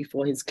committee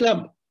for his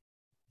club.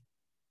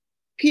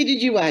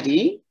 PDG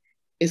Wadi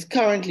is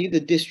currently the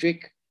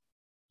District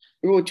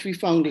Rotary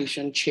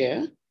Foundation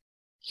Chair.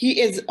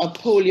 He is a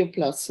Polio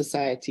Plus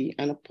Society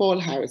and a Paul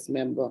Harris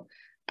member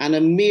and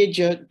a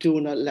major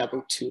donor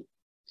level 2.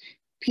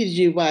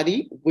 PDG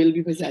Wadi will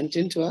be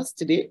presenting to us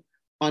today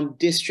on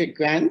district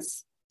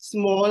grants,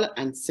 small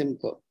and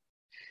simple.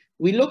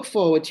 We look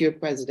forward to your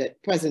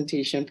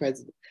presentation,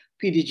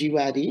 PDG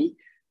Wadi,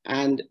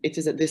 and it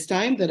is at this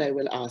time that I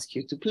will ask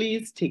you to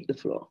please take the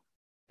floor.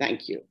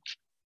 Thank you.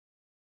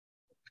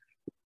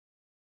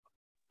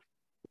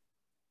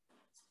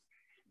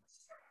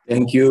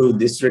 Thank you,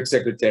 District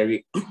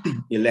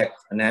Secretary-elect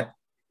Annette.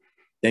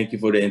 Thank you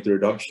for the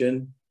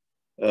introduction.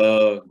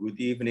 Good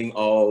evening,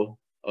 all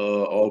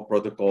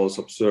protocols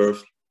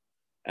observed.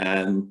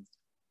 And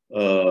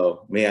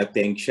may I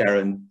thank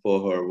Sharon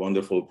for her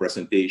wonderful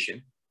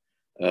presentation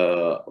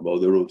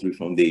about the Rotary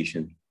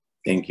Foundation.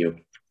 Thank you.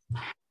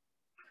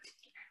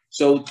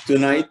 So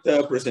tonight's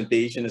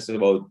presentation is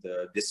about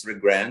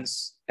district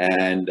grants,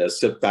 and the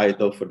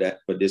subtitle for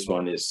this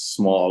one is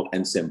Small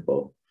and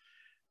Simple.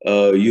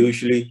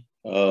 Usually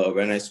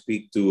when I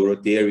speak to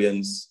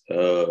Rotarians,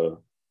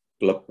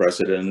 club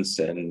presidents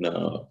and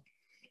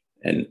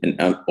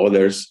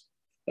others,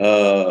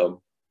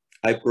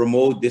 I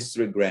promote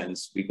district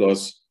grants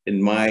because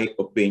in my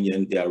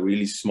opinion, they are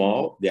really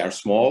small. They are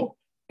small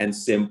and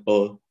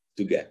simple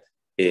to get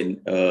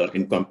in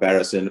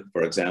comparison,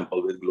 for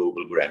example, with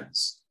global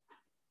grants.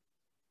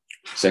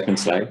 Second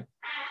slide,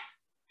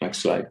 next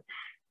slide.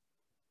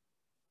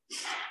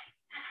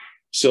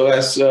 So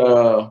as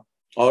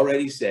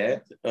already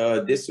said,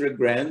 district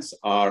grants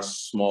are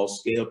small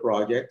scale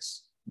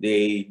projects.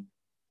 They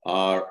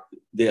are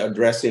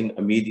addressing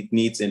immediate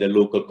needs in the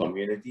local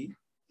community.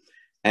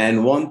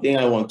 And one thing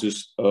I want to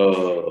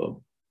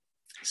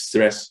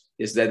stress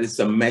is that it's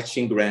a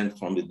matching grant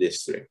from the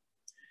district.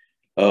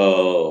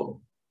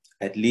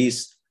 At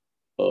least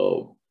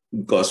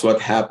because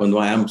what happened,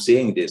 why I'm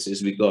saying this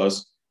is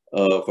because,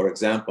 for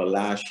example,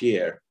 last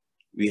year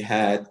we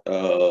had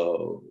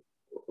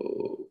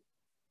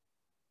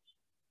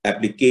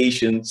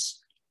applications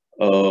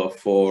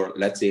for,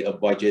 let's say, a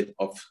budget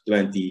of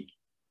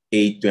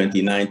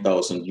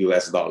 $29,000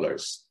 US.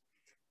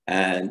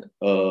 And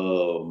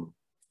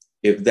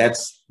if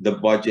that's the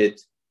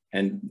budget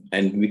and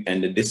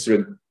the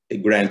district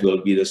grant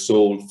will be the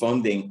sole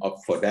funding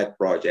for that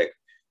project,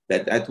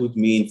 that would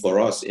mean for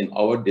us in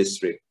our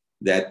district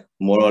that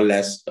more or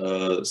less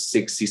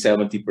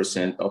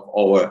 60–70% of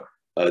our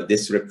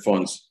district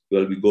funds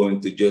will be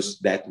going to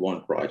just that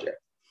one project.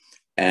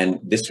 And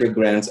district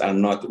grants are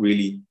not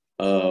really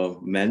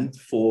meant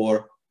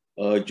for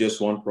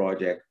just one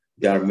project.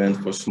 They are meant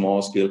for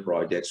small scale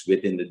projects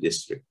within the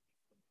district.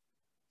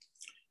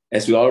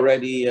 As we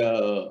already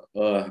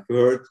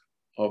heard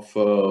of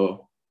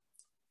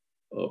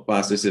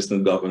past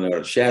Assistant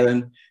Governor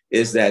Sharon,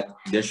 is that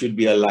there should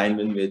be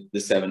alignment with the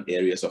 7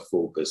 areas of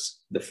focus,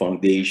 the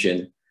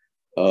foundation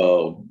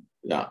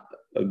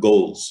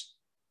goals.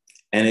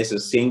 And it's a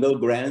single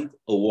grant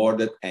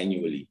awarded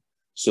annually.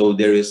 So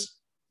there is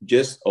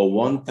just a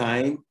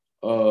one-time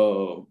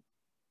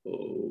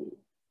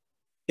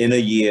in a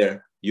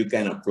year you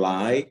can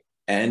apply,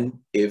 and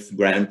if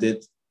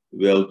granted,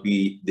 will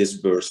be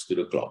disbursed to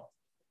the club.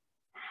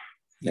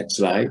 Next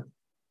slide.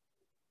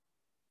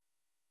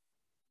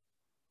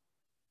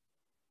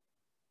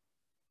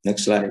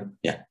 Next slide.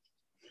 Yeah.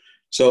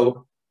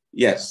 So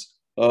yes.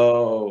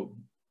 So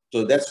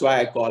that's why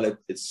I call it.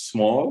 It's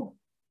small,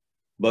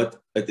 but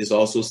it is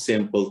also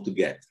simple to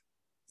get.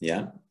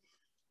 Yeah.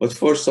 But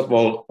first of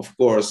all, of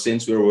course,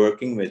 since we're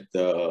working with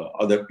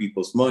other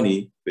people's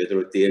money, with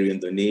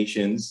Rotarian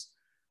donations,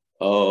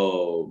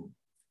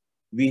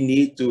 we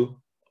need to.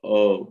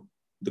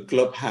 The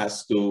club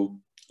has to,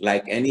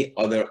 like any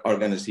other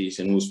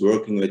organization who's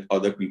working with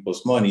other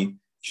people's money,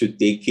 should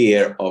take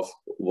care of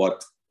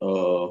what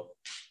what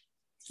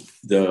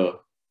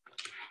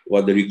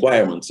the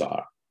requirements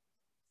are.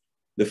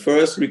 The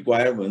first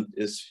requirement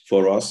is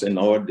for us in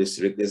our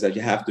district is that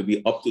you have to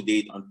be up to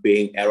date on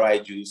paying RI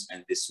dues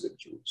and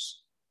district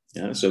dues.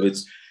 Yeah, so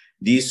it's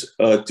these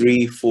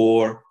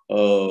 3-4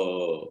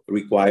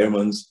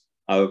 requirements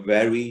are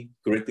very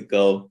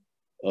critical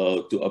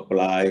to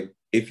apply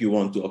if you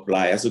want to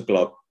apply as a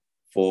club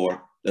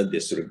for the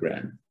district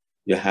grant.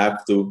 You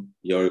have to,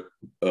 your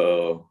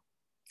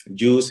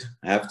dues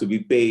have to be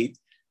paid,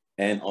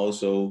 and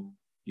also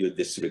your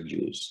district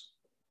dues.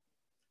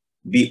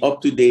 Be up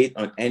to date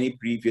on any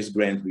previous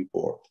grant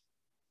report.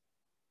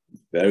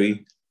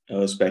 Very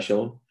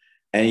special.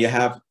 And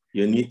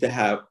you need to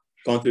have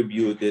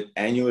contributed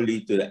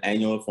annually to the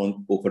annual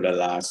fund over the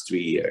last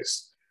 3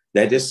 years.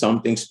 That is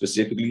something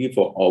specifically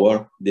for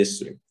our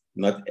district.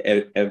 Not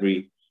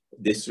every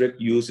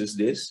district uses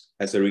this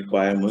as a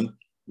requirement,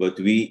 but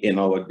we in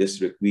our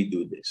district, we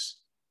do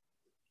this.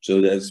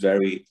 So that's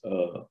very,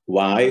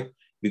 why?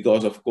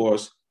 Because of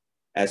course,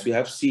 as we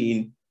have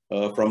seen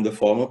from the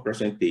former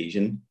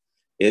presentation,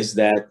 is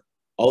that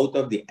out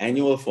of the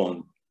annual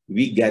fund,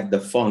 we get the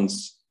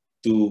funds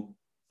to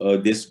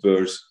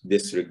disperse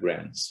district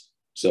grants.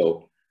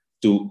 So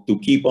to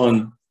keep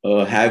on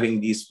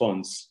having these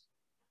funds,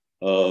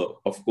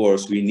 of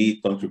course, we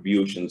need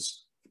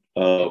contributions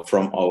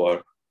from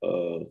our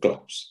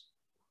clubs.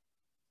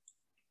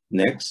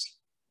 Next.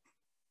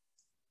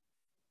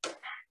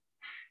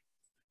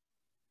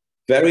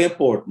 Very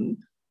important,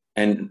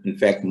 and in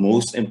fact,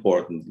 most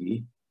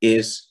importantly,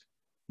 is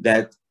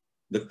that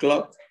the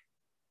club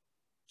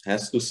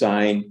has to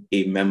sign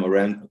a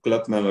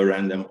club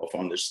memorandum of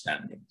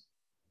understanding.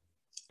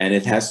 And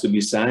it has to be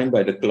signed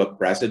by the club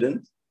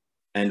president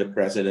and the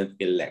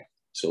president-elect.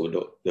 So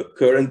the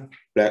current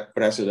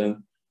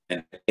president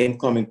and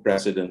incoming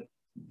president,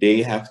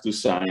 they have to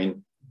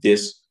sign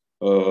this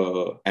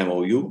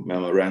MOU,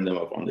 Memorandum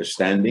of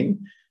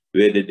Understanding,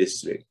 with the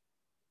district.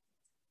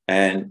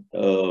 And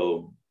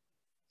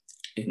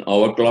in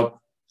our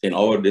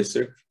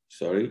district,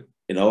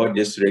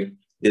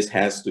 this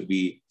has to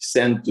be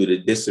sent to the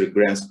district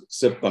grants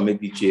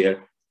subcommittee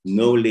chair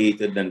no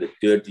later than the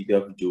 30th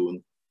of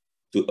June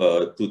to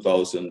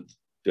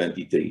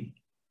 2023.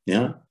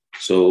 Yeah.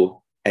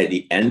 So at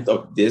the end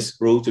of this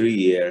Rotary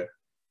year,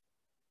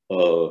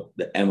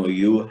 the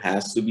MOU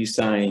has to be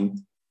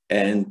signed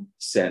and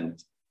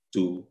sent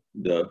to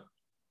the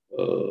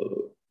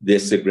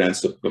district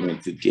grants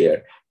subcommittee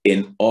chair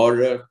in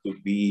order to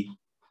be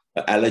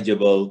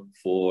eligible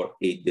for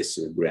a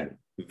district grant.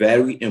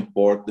 Very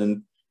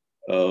important,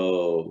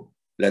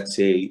 let's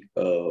say,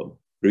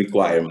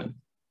 requirement.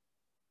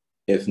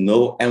 If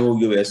no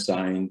MOU is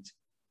signed,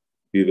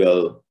 we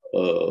will,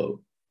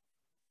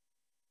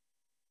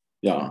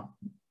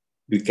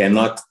 we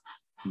cannot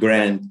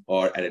grant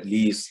or at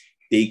least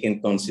take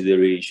in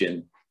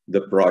consideration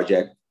the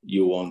project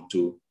you want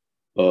to,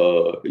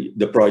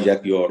 the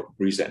project you're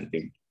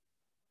presenting.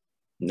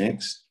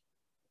 Next.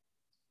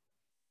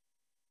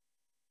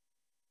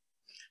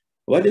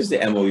 What is the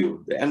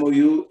MOU? The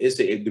MOU is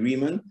the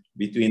agreement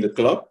between the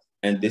club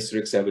and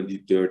District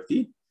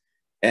 7030,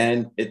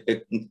 and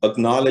it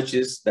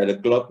acknowledges that the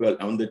club will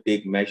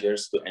undertake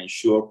measures to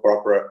ensure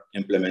proper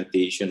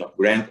implementation of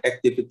grant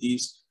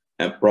activities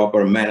and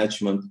proper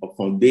management of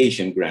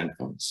foundation grant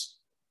funds.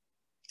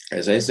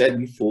 As I said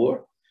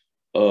before,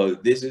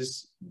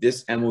 this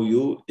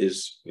MOU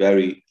is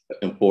very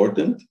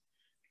important,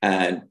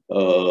 and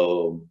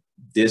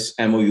this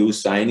MOU,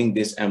 signing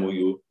this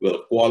MOU,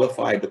 will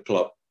qualify the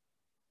club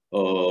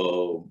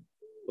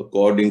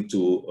according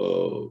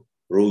to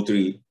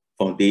Rotary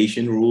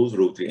Foundation rules,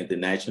 Rotary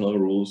International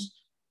rules,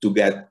 to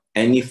get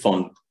any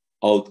fund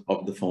out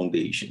of the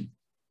foundation.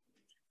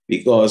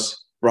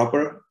 Because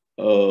proper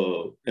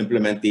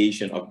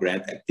implementation of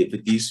grant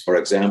activities, for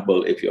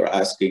example, if you're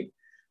asking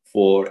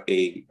for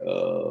a,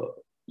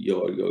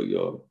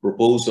 your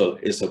proposal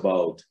is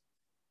about,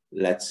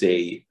 let's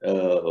say,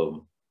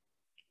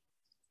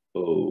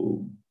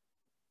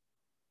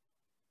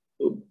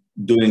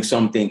 doing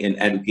something in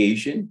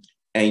education,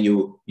 and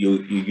you're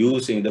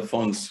using the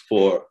funds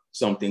for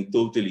something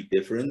totally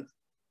different,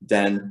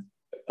 then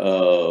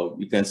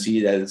you can see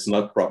that it's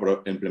not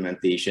proper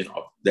implementation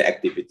of the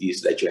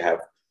activities that you have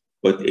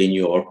put in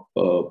your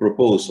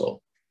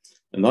proposal.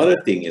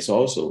 Another thing is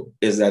also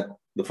is that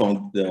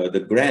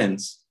the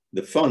grants,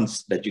 the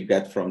funds that you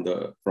get from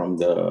the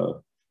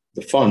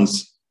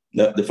funds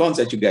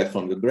that you get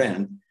from the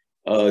grant,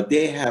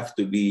 they have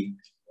to be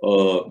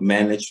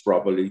managed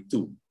properly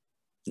too.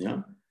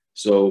 Yeah.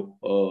 So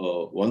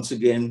once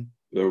again,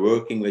 we're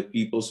working with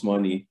people's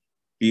money.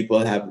 The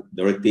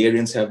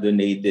Rotarians have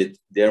donated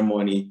their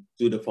money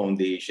to the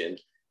foundation,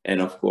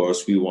 and of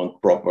course, we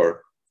want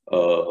proper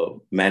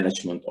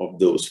management of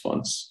those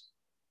funds.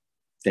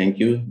 Thank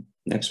you.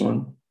 Next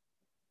one.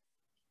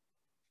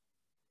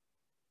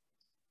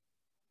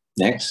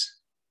 Next.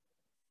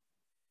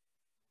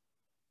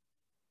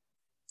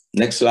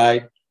 Next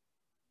slide.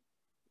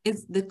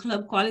 Is the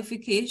club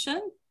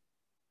qualification?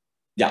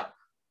 Yeah.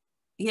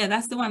 Yeah,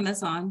 that's the one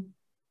that's on.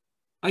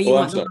 Or you Oh, I'm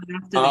want the sorry. one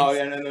after Oh, this?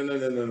 yeah,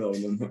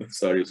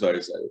 no. Sorry.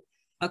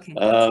 Okay.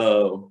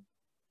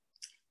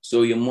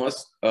 So you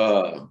must,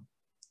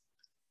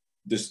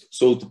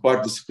 so to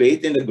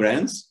participate in the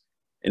grants,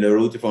 in the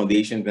Rotary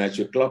Foundation grants,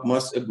 your club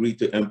must agree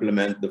to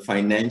implement the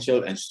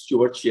financial and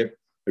stewardship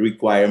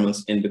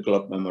requirements in the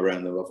club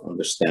memorandum of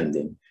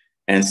understanding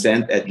and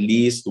send at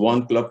least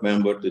one club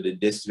member to the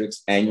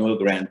district's annual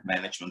grant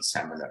management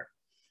seminar.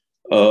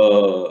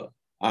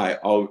 I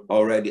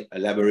already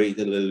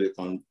elaborated a little bit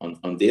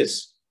on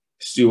this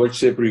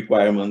stewardship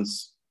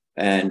requirements,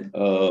 and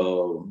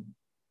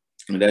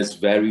that's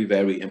very,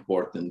 very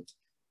important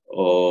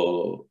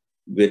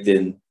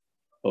within,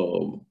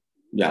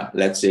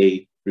 let's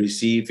say,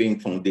 receiving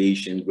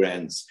foundation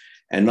grants,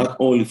 and not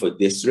only for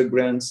district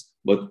grants,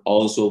 but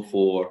also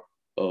for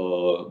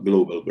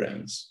global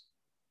grants.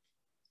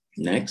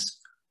 Next.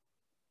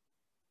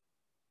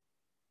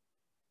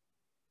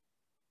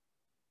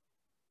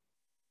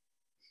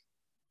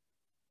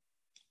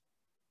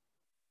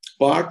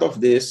 Part of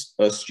this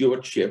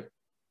stewardship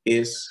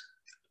is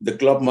the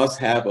club must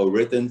have a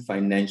written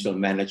financial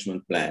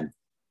management plan,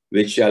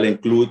 which shall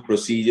include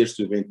procedures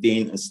to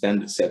maintain a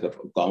standard set of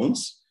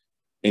accounts,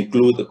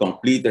 include a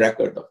complete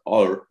record of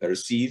all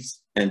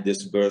receipts and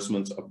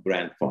disbursements of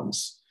grant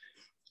funds.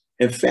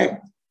 In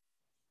fact,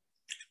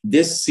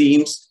 this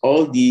seems,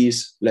 all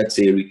these, let's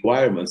say,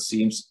 requirements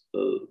seems,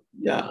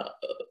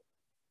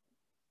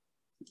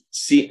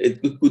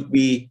 it could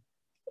be,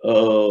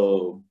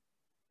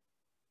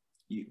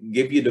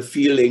 give you the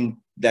feeling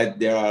that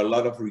there are a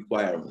lot of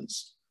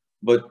requirements.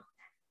 But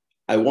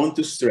I want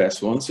to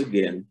stress once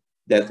again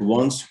that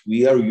once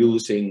we are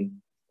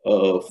using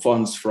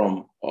funds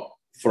from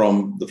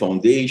the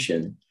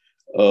foundation,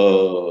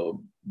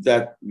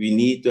 that we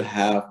need to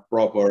have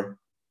proper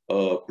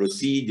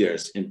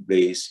procedures in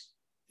place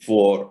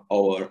for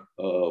our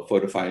for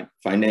the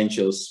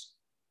financials,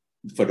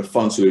 for the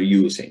funds we're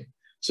using.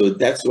 So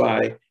that's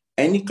why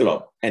any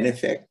club, and in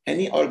fact,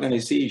 any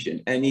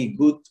organization, any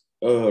good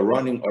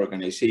running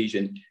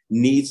organization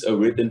needs a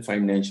written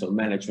financial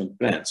management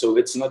plan. So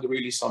it's not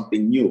really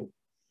something new.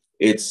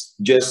 It's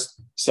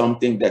just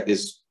something that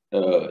is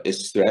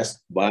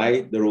stressed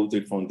by the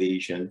Rotary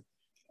Foundation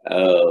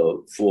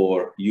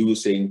for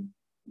using,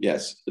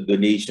 yes,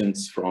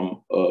 donations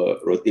from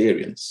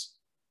Rotarians.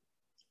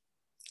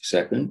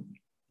 Second,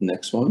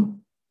 next one.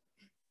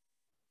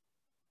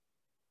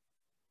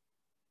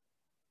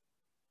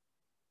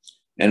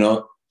 And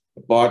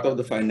part of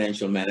the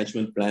financial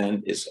management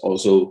plan is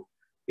also,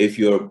 if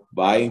you're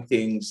buying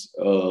things,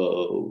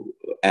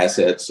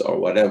 assets or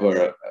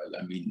whatever,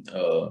 I mean,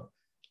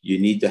 you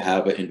need to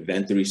have an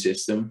inventory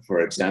system.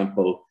 For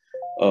example,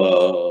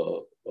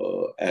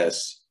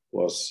 as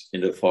was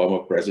in the former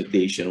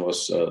presentation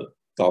was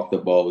talked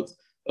about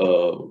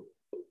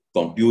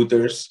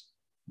computers,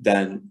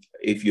 then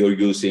if you're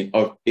using,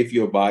 or if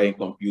you're buying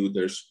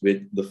computers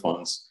with the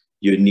funds,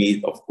 you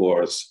need, of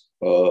course,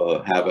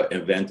 have an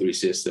inventory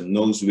system,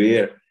 knows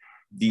where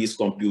these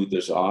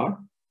computers are,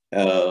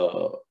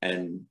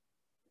 and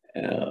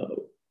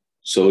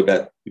so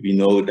that we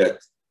know that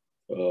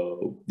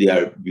they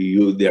are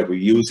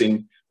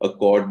reusing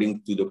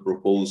according to the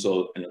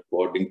proposal and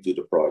according to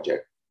the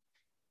project.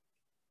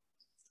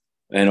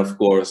 And of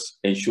course,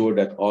 ensure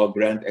that all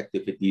grant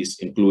activities,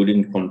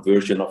 including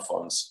conversion of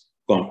funds,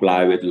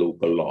 comply with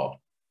local law.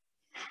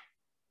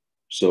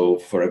 So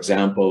for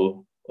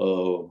example,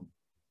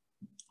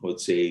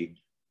 let's say,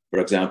 for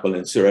example,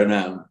 in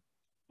Suriname,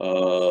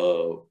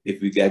 if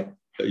we get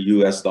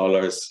US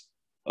dollars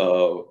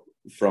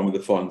from the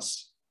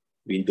funds,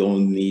 we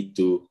don't need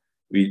to,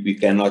 we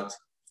cannot,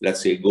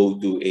 let's say, go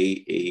to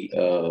a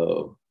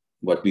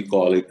what we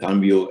call a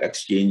cambio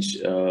exchange,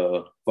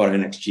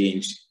 foreign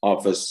exchange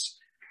office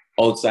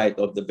outside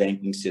of the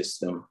banking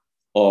system,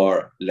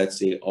 or let's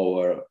say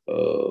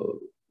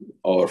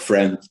our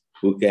friend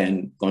who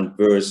can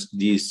convert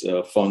these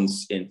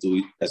funds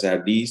into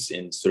SRDs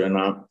in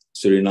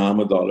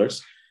Suriname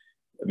dollars,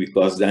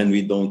 because then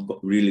we don't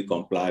really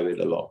comply with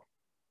the law.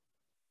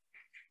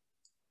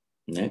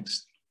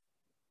 Next.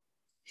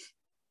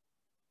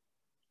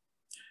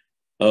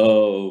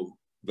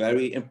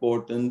 Very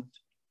important,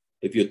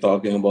 if you're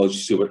talking about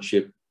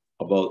stewardship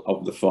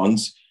of the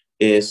funds,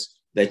 is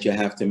that you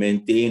have to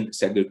maintain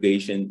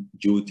segregation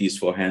duties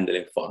for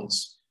handling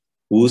funds.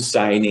 Who's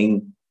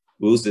signing?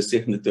 Who's the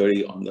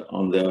signatory on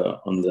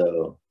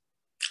the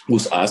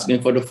who's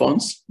asking for the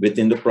funds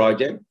within the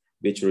project,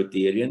 which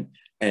Rotarian,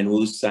 and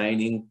who's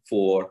signing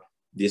for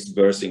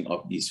disbursing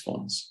of these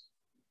funds.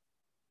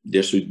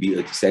 There should be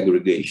a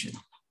segregation.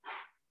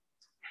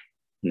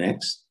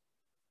 Next.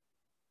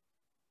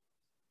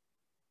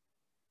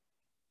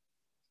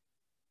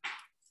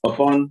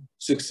 Upon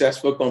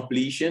successful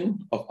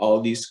completion of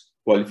all these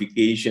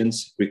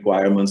qualifications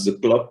requirements, the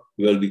club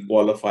will be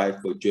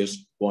qualified for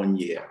just 1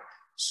 year.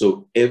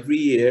 So every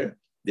year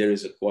there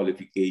is a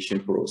qualification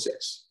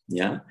process,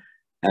 yeah,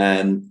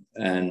 and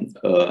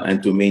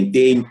to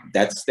maintain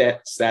that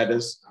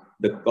status,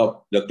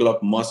 the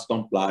club must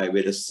comply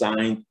with a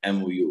signed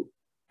MOU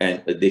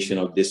and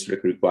additional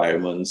district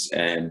requirements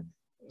and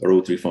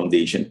Rotary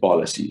Foundation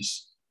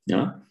policies.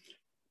 Yeah.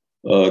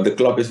 The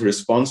club is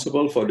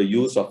responsible for the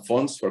use of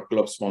funds for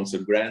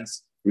club-sponsored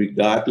grants,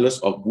 regardless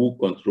of who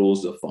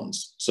controls the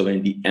funds. So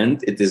in the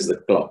end, it is the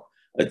club.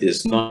 It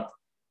is not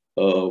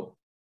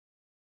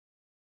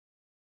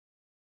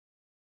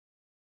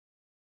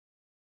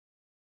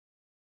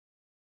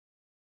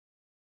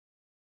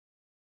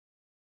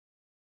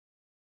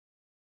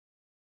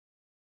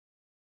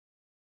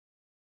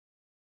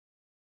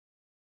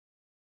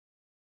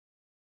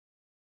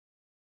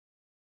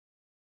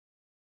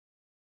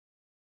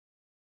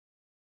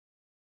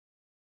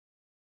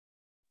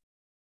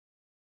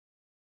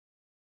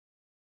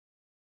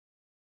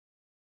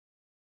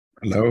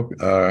Hello.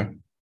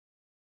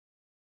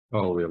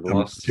 Oh, we have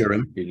lost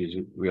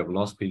PDG. We have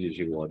lost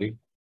PDG Wadi.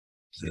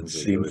 Seems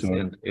like it was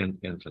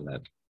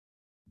internet.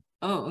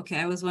 Oh, okay.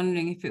 I was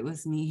wondering if it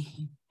was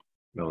me.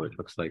 No, it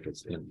looks like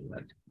it's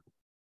internet.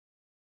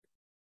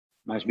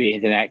 Must be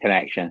internet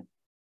connection.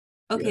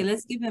 Okay, Yeah.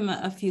 let's give him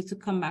a few to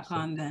come back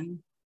on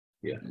then.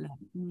 Yeah. Let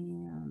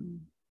me,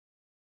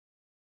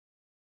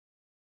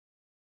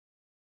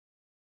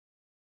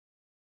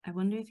 I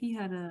wonder if he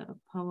had a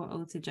power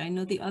outage. I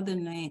know the other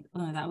night,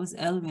 that was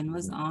Elvin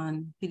was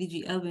on,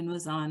 PDG Elvin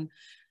was on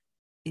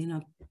in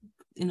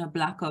a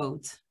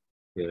blackout.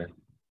 Yeah.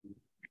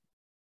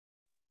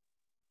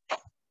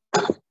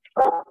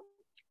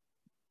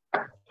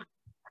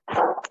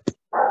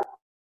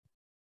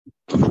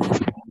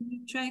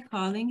 Try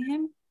calling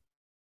him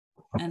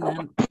and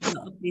then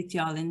I'll update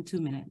y'all in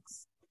 2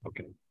 minutes.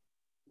 Okay.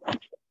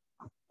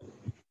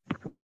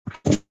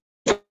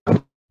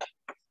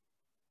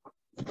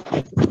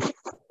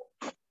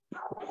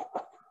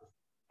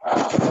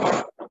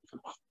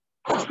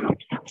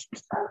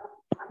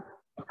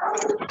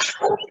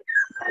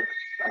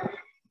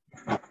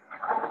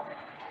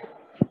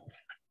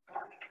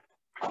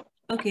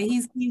 Okay,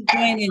 he's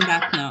joining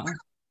back now.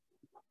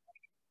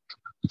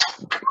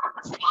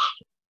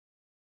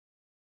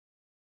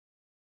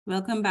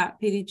 Welcome back,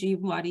 PDG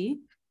Wadi.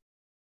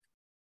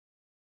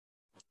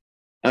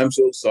 I'm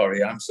so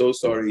sorry. I'm so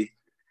sorry.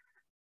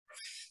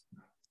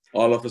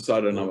 All of a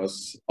sudden, I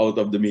was out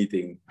of the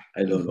meeting.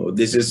 I don't know.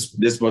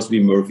 This must be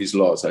Murphy's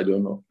Laws. I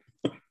don't know.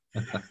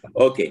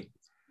 Okay,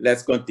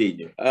 let's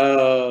continue.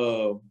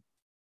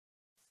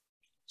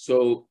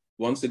 So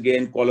once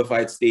again,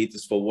 qualified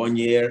status for 1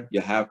 year. You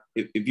have,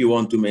 if you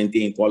want to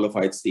maintain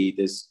qualified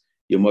status,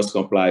 you must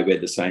comply with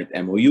the signed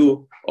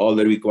MOU, all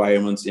the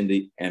requirements in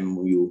the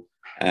MOU.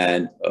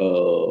 And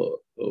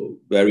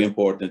very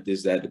important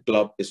is that the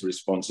club is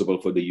responsible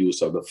for the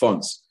use of the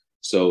funds.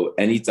 So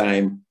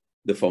anytime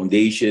the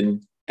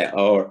foundation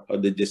or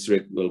the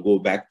district will go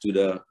back to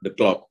the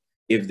club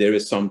if there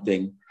is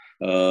something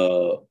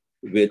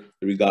with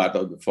regard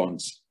of the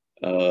funds,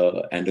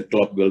 and the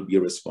club will be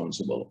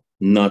responsible,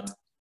 not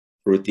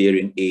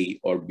Rotarian A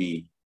or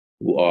B,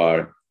 who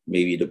are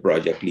maybe the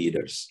project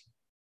leaders.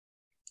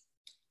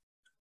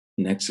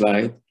 Next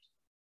slide.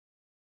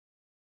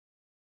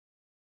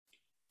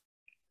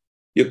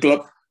 Your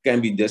club can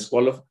be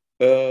disqualified,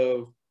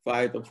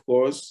 of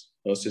course,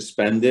 or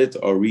suspended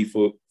or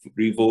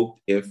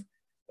revoked if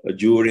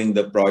during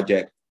the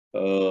project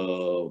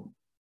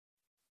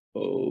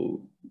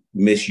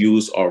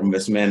misuse or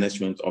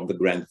mismanagement of the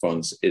grant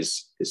funds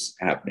is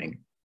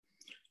happening.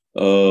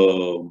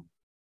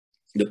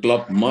 The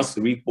club must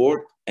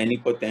report any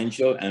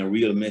potential and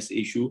real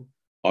misissue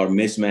or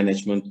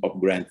mismanagement of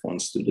grant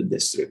funds to the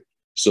district.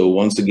 So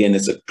once again,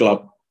 it's a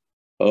club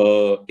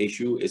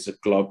issue. It's a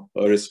club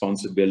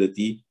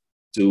responsibility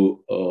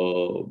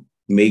to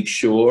make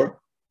sure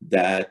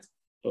that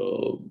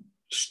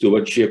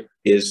stewardship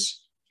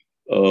is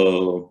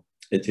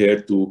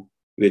adhered to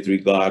with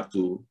regard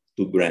to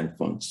grant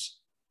funds.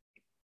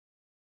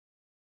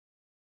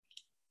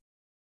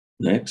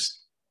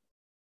 Next.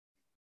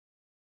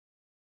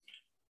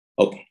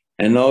 Okay,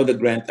 and now the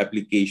grant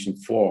application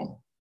form.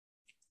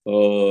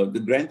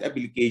 The grant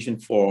application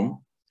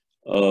form,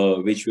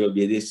 which will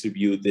be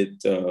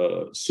distributed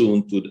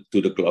soon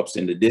to the clubs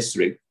in the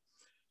district,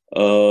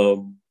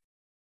 will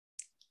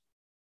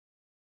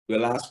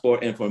ask for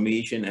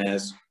information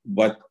as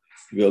what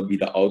will be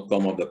the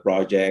outcome of the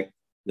project,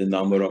 the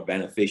number of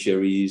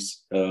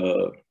beneficiaries,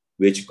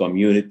 which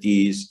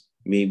communities,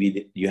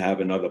 maybe you have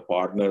another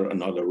partner,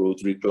 another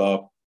Rotary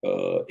club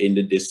in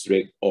the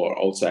district or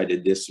outside the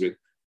district,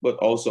 but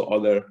also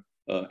other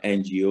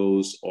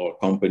NGOs or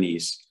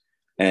companies.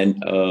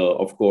 And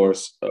of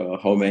course,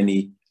 how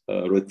many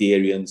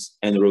Rotarians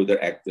and Rotary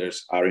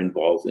actors are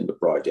involved in the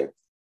project.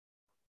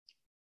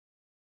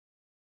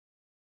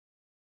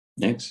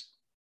 Next.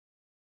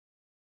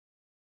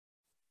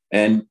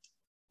 And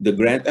the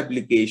grant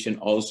application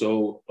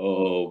also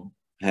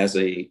has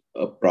a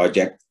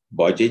project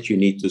budget. You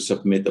need to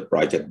submit a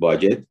project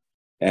budget.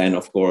 And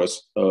of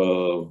course,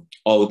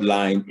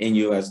 outline in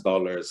US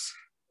dollars,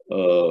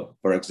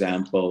 for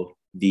example,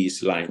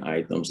 these line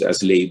items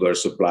as labor,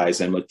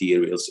 supplies and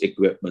materials,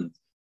 equipment,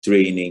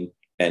 training,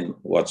 and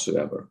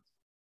whatsoever.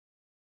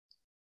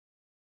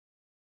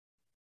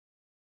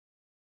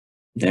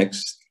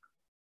 Next.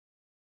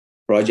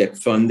 project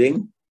funding,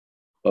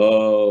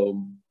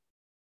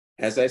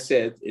 as I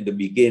said in the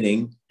beginning,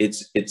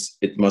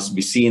 it must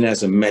be seen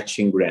as a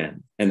matching grant,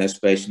 and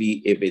especially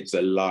if it's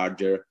a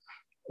larger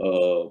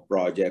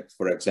project.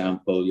 For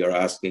example, you're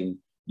asking,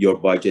 your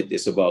budget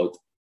is about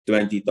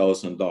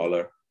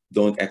 $20,000.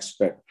 Don't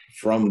expect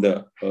from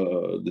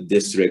the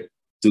district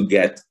to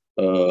get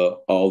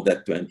all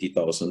that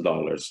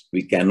 $20,000.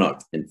 We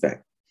cannot, in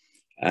fact.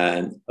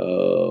 And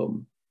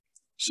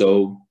so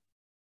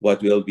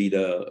what will be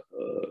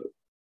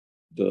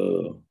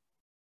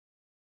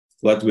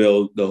what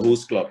will the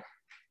host club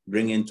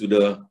bring into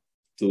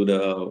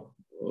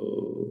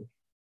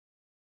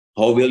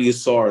how will you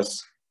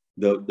source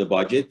the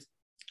budget?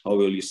 How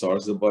will you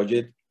source the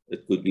budget?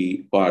 It could be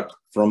part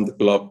from the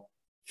club,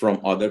 from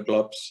other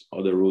clubs,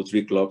 other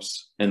Rotary clubs,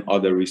 and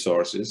other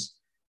resources.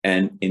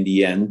 And in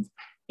the end,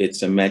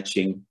 it's a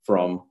matching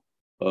from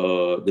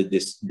the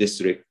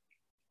district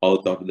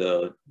out of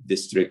the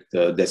district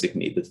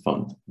designated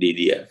fund,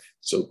 DDF,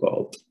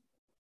 so-called.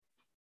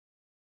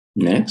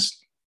 Next.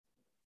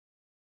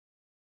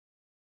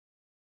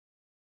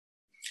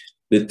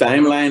 The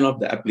timeline of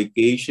the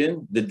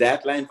application, the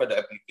deadline for the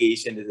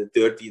application is the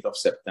 30th of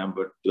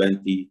September,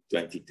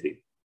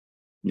 2023.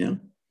 Yeah,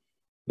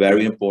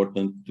 very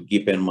important to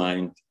keep in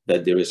mind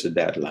that there is a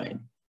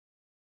deadline.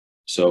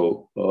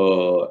 So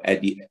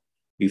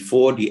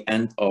before the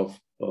end of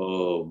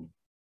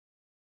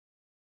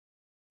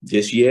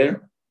this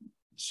year,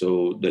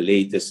 so the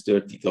latest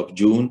 30th of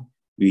June,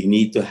 we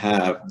need to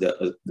have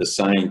the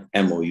signed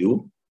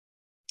MOU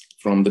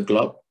from the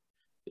club.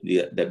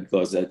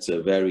 Because that's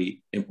a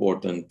very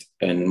important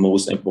and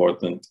most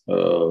important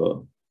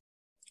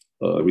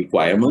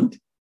requirement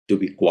to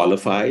be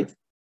qualified.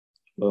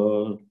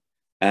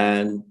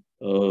 And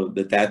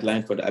the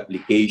deadline for the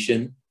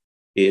application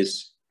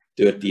is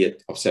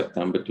 30th of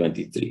September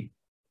 23.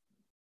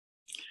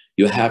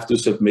 You have to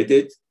submit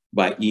it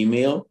by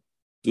email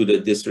to the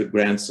District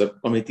Grants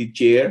Subcommittee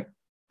Chair.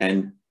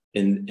 And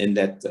in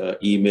that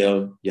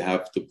email, you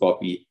have to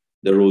copy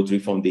the Rotary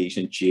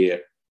Foundation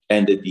Chair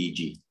and the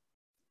DG,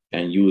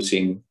 and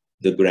using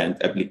the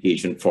grant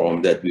application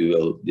form that we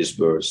will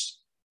disburse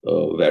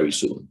very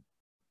soon.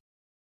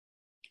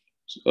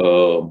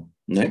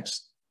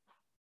 Next.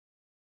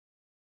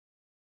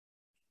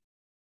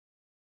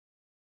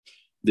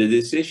 The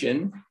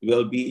decision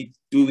will be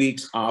 2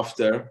 weeks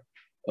after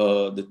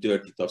the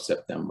 30th of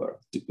September.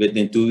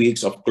 Within 2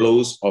 weeks of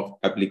close of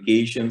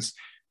applications,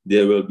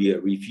 there will be a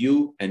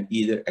review and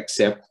either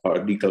accept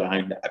or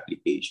decline the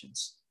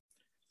applications.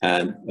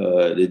 And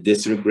the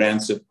District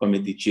Grants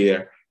Subcommittee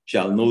Chair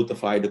shall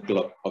notify the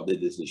club of the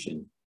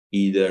decision,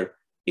 either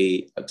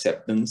a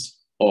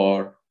acceptance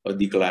or a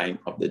decline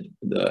of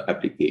the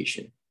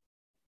application.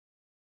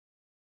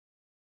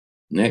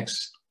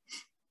 Next.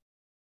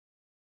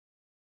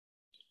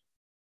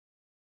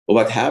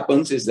 What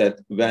happens is that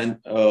when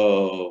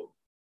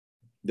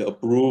the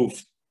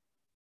approved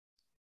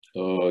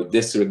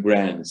district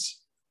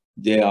grants,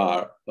 they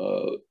are,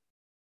 the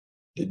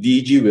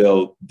DG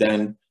will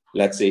then,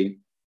 let's say,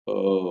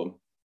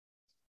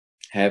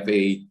 have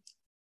a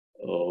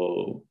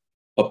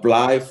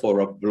apply for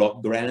a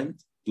block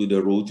grant to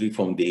the Rotary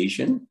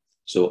Foundation.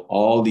 So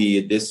all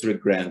the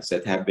district grants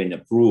that have been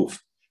approved,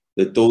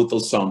 the total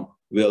sum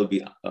will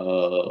be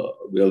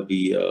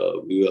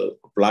we will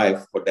apply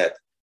for that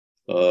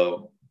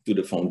to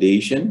the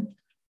foundation.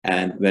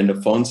 And when the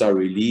funds are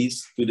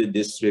released to the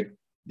district,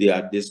 they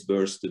are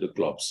disbursed to the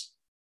clubs.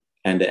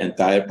 And the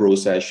entire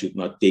process should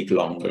not take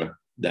longer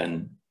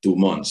than 2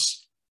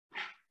 months.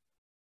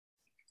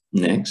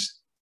 Next.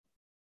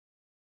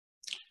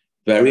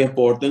 Very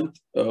important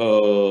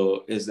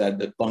is that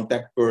the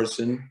contact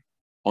person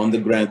on the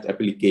grant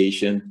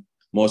application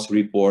must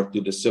report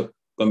to the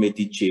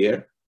subcommittee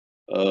chair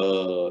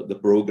the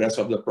progress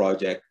of the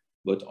project,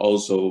 but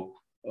also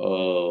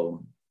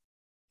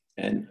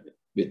and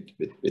with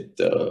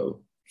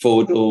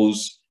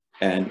photos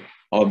and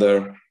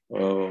other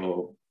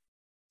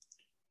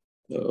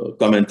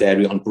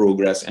commentary on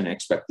progress and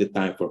expected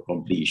time for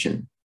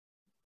completion.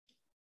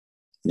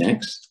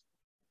 Next.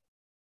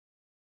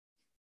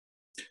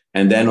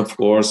 And then, of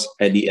course,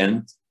 at the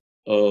end,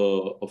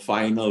 a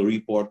final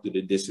report to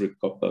the district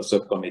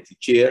subcommittee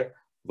chair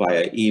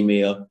via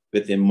email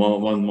within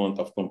 1 month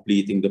of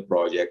completing the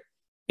project,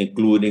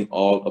 including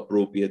all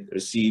appropriate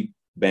received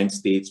bank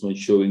statements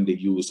showing the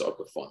use of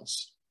the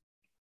funds.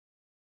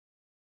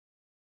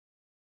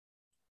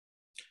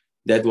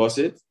 That was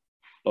it.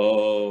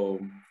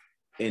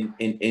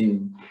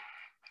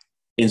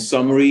 In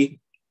summary,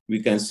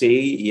 we can say,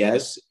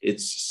 yes,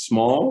 it's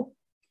small.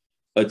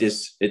 It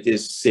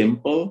is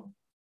simple.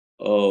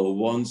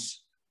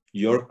 Once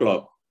your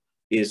club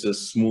is a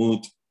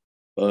smooth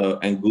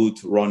and good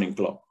running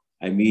club.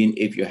 I mean,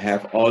 if you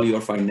have all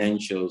your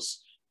financials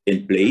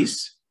in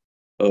place,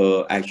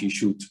 as you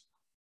should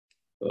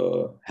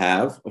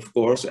have, of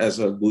course, as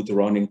a good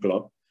running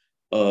club,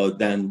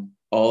 then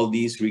all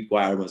these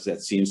requirements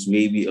that seems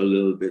maybe a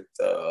little bit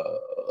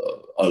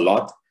a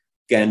lot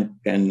can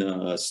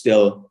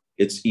still,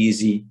 it's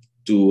easy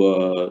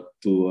to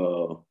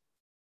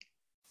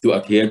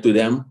adhere to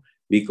them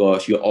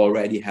because you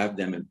already have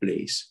them in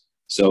place.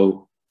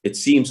 So it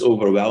seems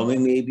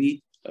overwhelming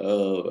maybe.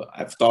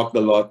 I've talked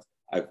a lot,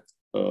 I've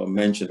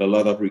mentioned a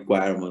lot of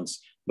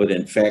requirements, but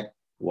in fact,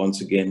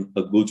 once again,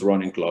 a good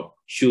running club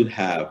should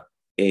have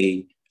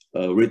a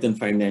written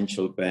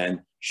financial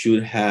plan,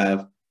 should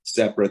have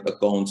separate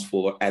accounts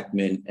for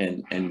admin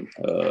and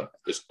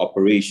just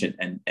operation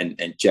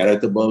and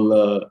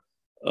charitable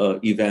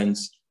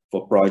events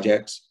for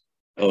projects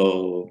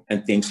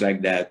and things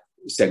like that.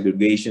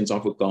 Segregations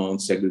of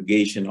accounts,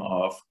 segregation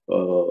of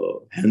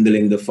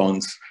handling the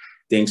funds,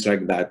 things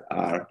like that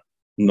are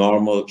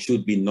normal,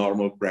 should be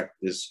normal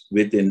practice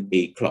within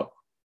a club.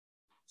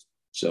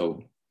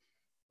 So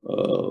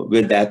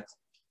with that,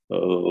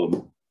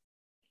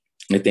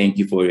 I thank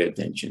you for your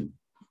attention.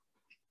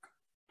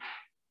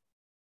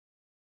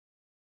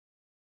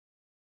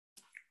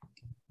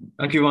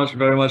 Thank you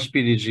very much,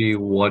 PDG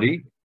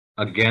Wadi.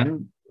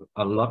 Again,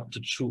 a lot to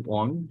chew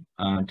on.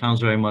 And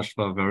thanks very much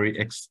for a very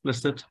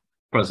explicit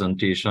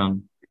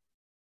presentation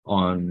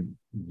on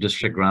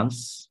district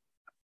grants.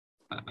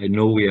 I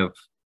know we have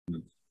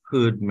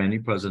heard many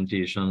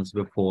presentations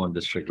before on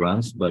district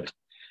grants, but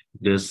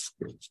this,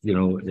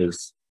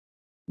 is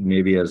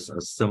maybe as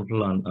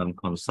simple and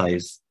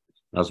concise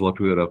as what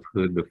we would have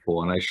heard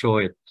before. And I'm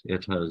sure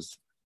it has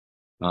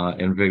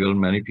invigorated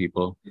many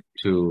people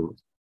to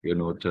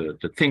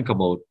think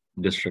about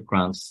district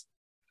grants,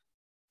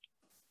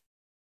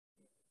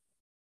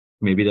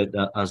 maybe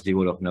that as they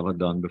would have never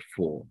done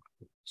before.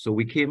 So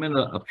we came in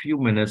a few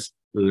minutes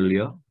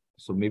earlier.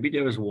 So maybe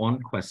there is one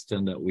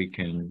question that we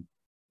can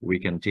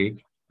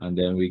take, and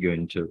then we're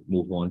going to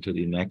move on to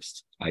the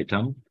next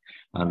item.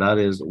 And that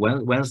is,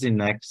 when's the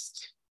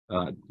next,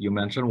 you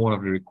mentioned one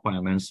of the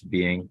requirements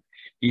being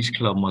each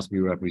club must be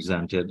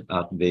represented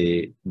at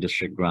the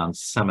district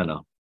grants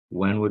seminar.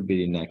 When would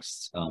be the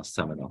next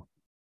seminar?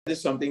 This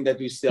is something that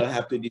we still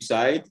have to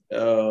decide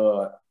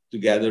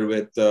together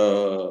with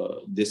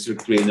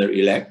district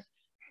trainer-elect.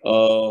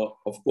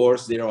 Of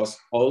course, there is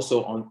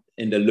also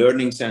in the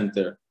learning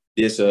center,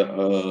 there's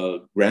a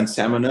grant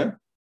seminar,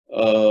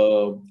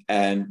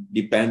 and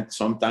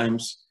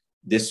sometimes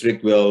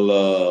district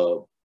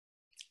will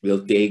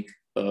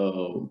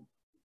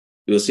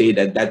say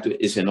that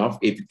is enough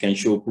if you can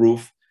show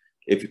proof,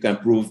 if you can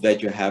prove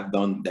that you have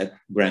done that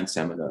grant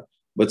seminar.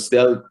 But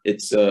still,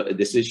 it's a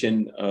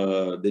decision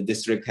the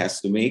district has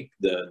to make,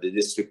 the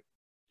district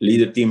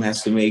leader team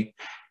has to make,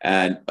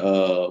 and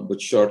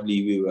but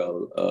shortly we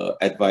will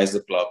advise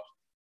the club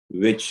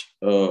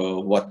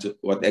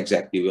what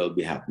exactly will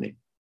be happening.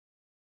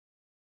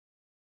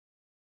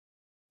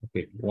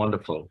 Okay,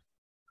 wonderful.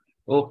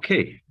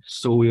 Okay,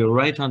 so we're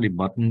right on the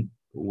button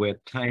where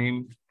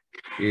time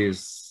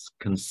is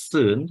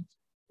concerned.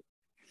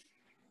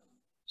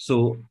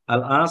 So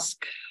I'll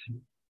ask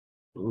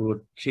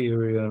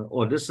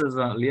Rotarian, this is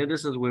Leah,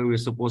 this is where we're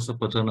supposed to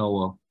put on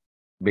our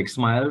big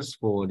smiles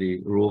for the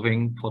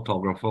roving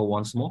photographer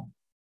once more.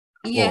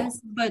 Yes,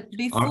 but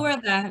before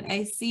that,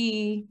 I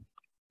see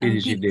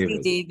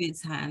PDG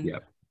David's hand. Yeah.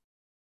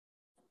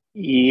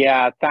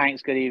 Yeah,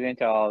 thanks. Good evening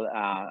to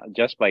all.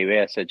 Just by way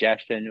of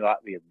suggestion, what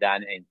we've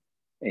done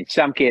in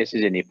some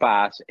cases in the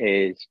past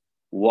is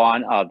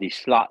one of the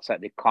slots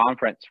at the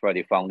conference for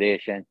the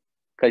foundation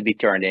could be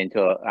turned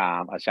into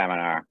a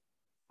seminar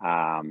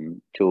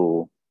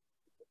to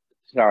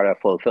sort of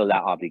fulfill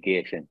that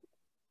obligation.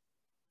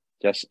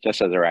 Just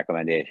as a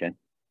recommendation.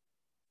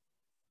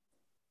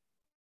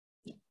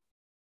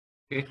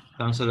 Okay,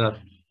 thanks for that,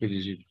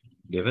 PDG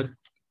David.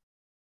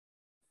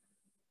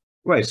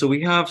 Right, so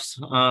we have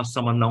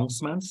some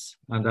announcements,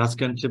 and that's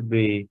going to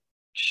be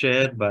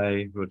shared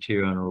by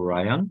Rotarian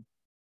Ryan.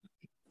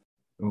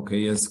 Okay,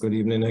 yes, good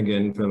evening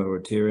again, fellow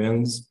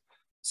Rotarians.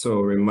 So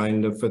a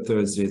reminder for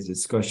Thursday's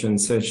discussion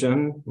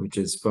session, which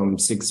is from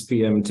 6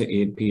 p.m. to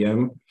 8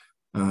 p.m.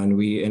 And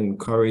we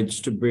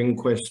encourage to bring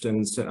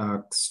questions to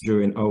ask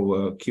during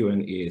our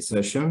Q&A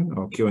session,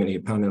 or Q&A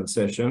panel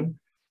session,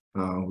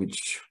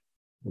 which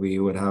we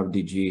would have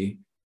DG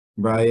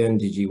Brian,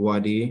 DG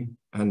Wadi,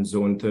 and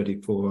Zone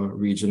 34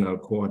 Regional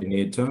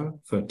Coordinator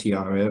for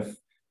TRF,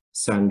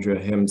 Sandra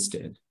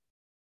Hempstead.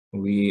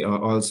 We are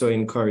also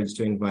encouraged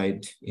to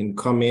invite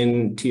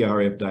incoming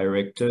TRF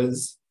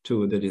directors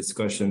to the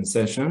discussion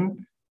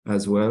session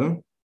as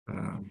well.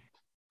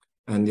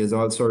 And there's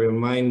also a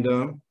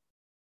reminder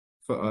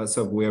for us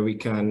of where we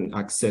can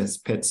access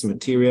PETS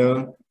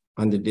material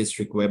on the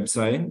district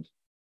website.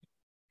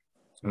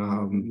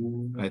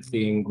 I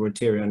think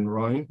Rotarian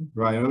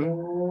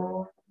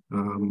Ryan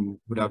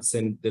would have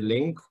sent the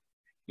link.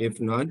 If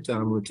not,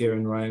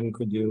 Rotarian Ryan,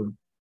 could you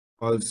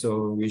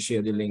also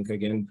reshare the link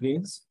again,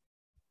 please?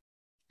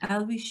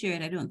 I'll reshare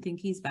it. I don't think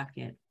he's back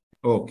yet.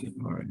 Okay,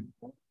 all right.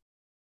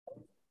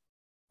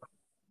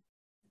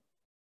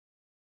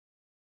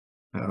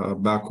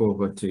 Back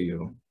over to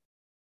you.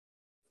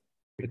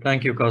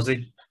 Thank you,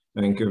 Kazi.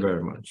 Thank you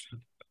very much.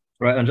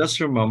 Right, and just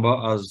remember,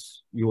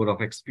 as you would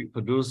have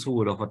for those who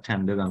would have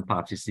attended and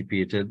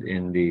participated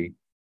in the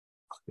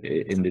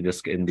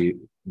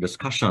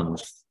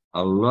discussions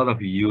a lot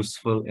of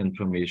useful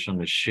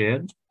information is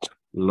shared.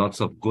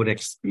 Lots of good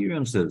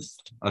experiences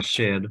are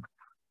shared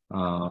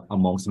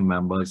amongst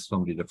members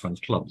from the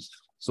different clubs.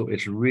 So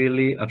it's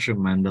really a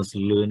tremendous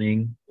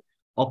learning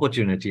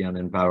opportunity and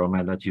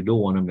environment that you don't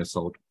want to miss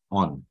out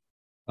on.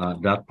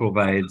 That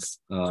provides,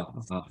 I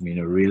mean,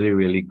 a really,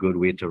 really good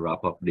way to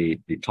wrap up the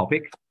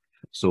topic.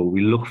 So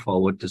we look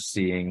forward to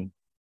seeing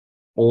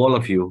all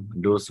of you,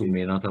 those who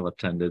may not have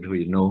attended, who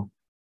you know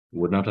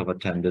would not have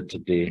attended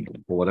today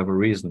for whatever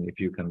reason, if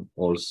you can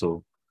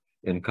also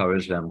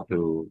encourage them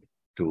to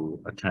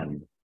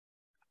attend.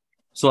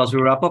 So as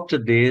we wrap up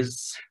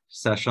today's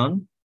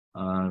session,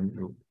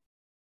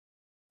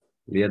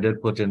 Leah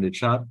did put in the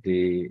chat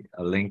a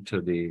link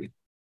to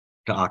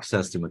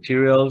access the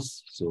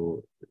materials.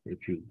 So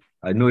if you,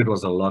 I know it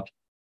was a lot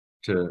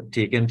to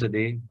take in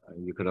today.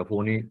 You could have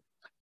only,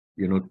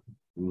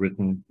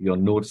 written your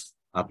notes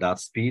at that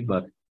speed,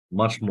 but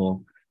much more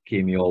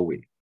came your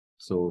way.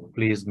 So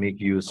please make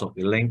use of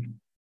the link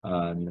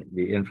and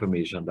the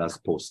information that's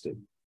posted.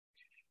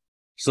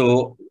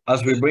 So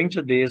as we bring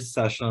today's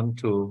session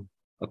to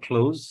a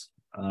close,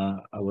 I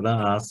would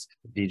ask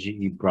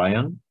DGE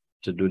Brian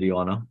to do the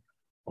honor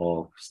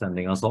of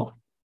sending us off.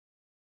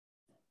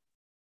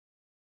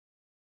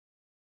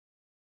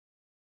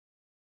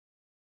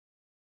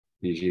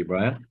 DGE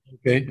Brian.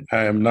 Okay,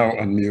 I am now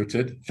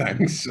unmuted.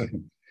 Thanks.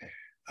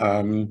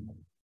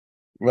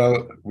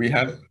 Well, we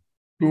had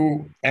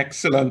two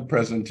excellent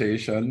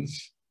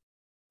presentations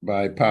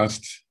by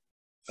past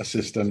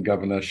Assistant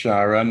Governor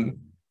Sharon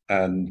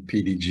and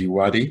PDG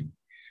Wadi.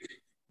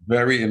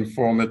 Very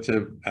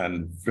informative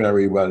and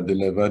very well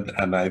delivered.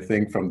 And I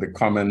think from the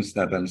comments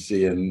that I'm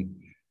seeing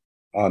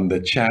on the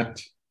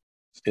chat,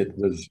 it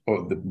was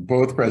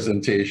both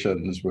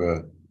presentations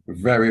were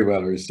very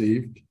well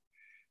received.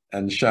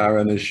 And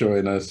Sharon is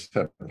showing us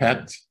her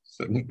pet.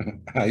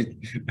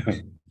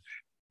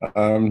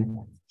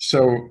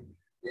 So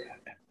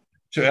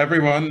to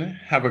everyone,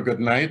 have a good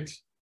night.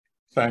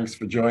 Thanks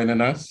for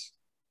joining us.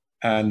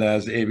 And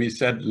as Avi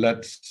said,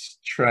 let's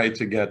try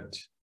to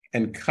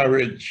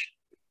encourage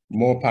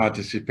more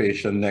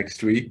participation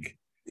next week.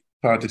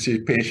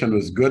 Participation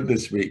was good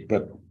this week,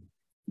 but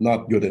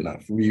not good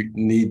enough. We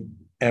need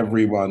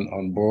everyone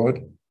on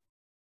board.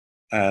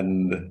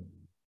 And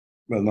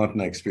well, not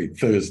next week,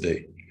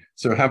 Thursday.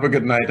 So have a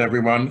good night,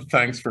 everyone.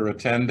 Thanks for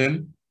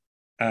attending,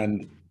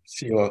 and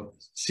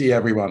see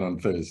everyone on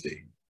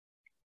Thursday.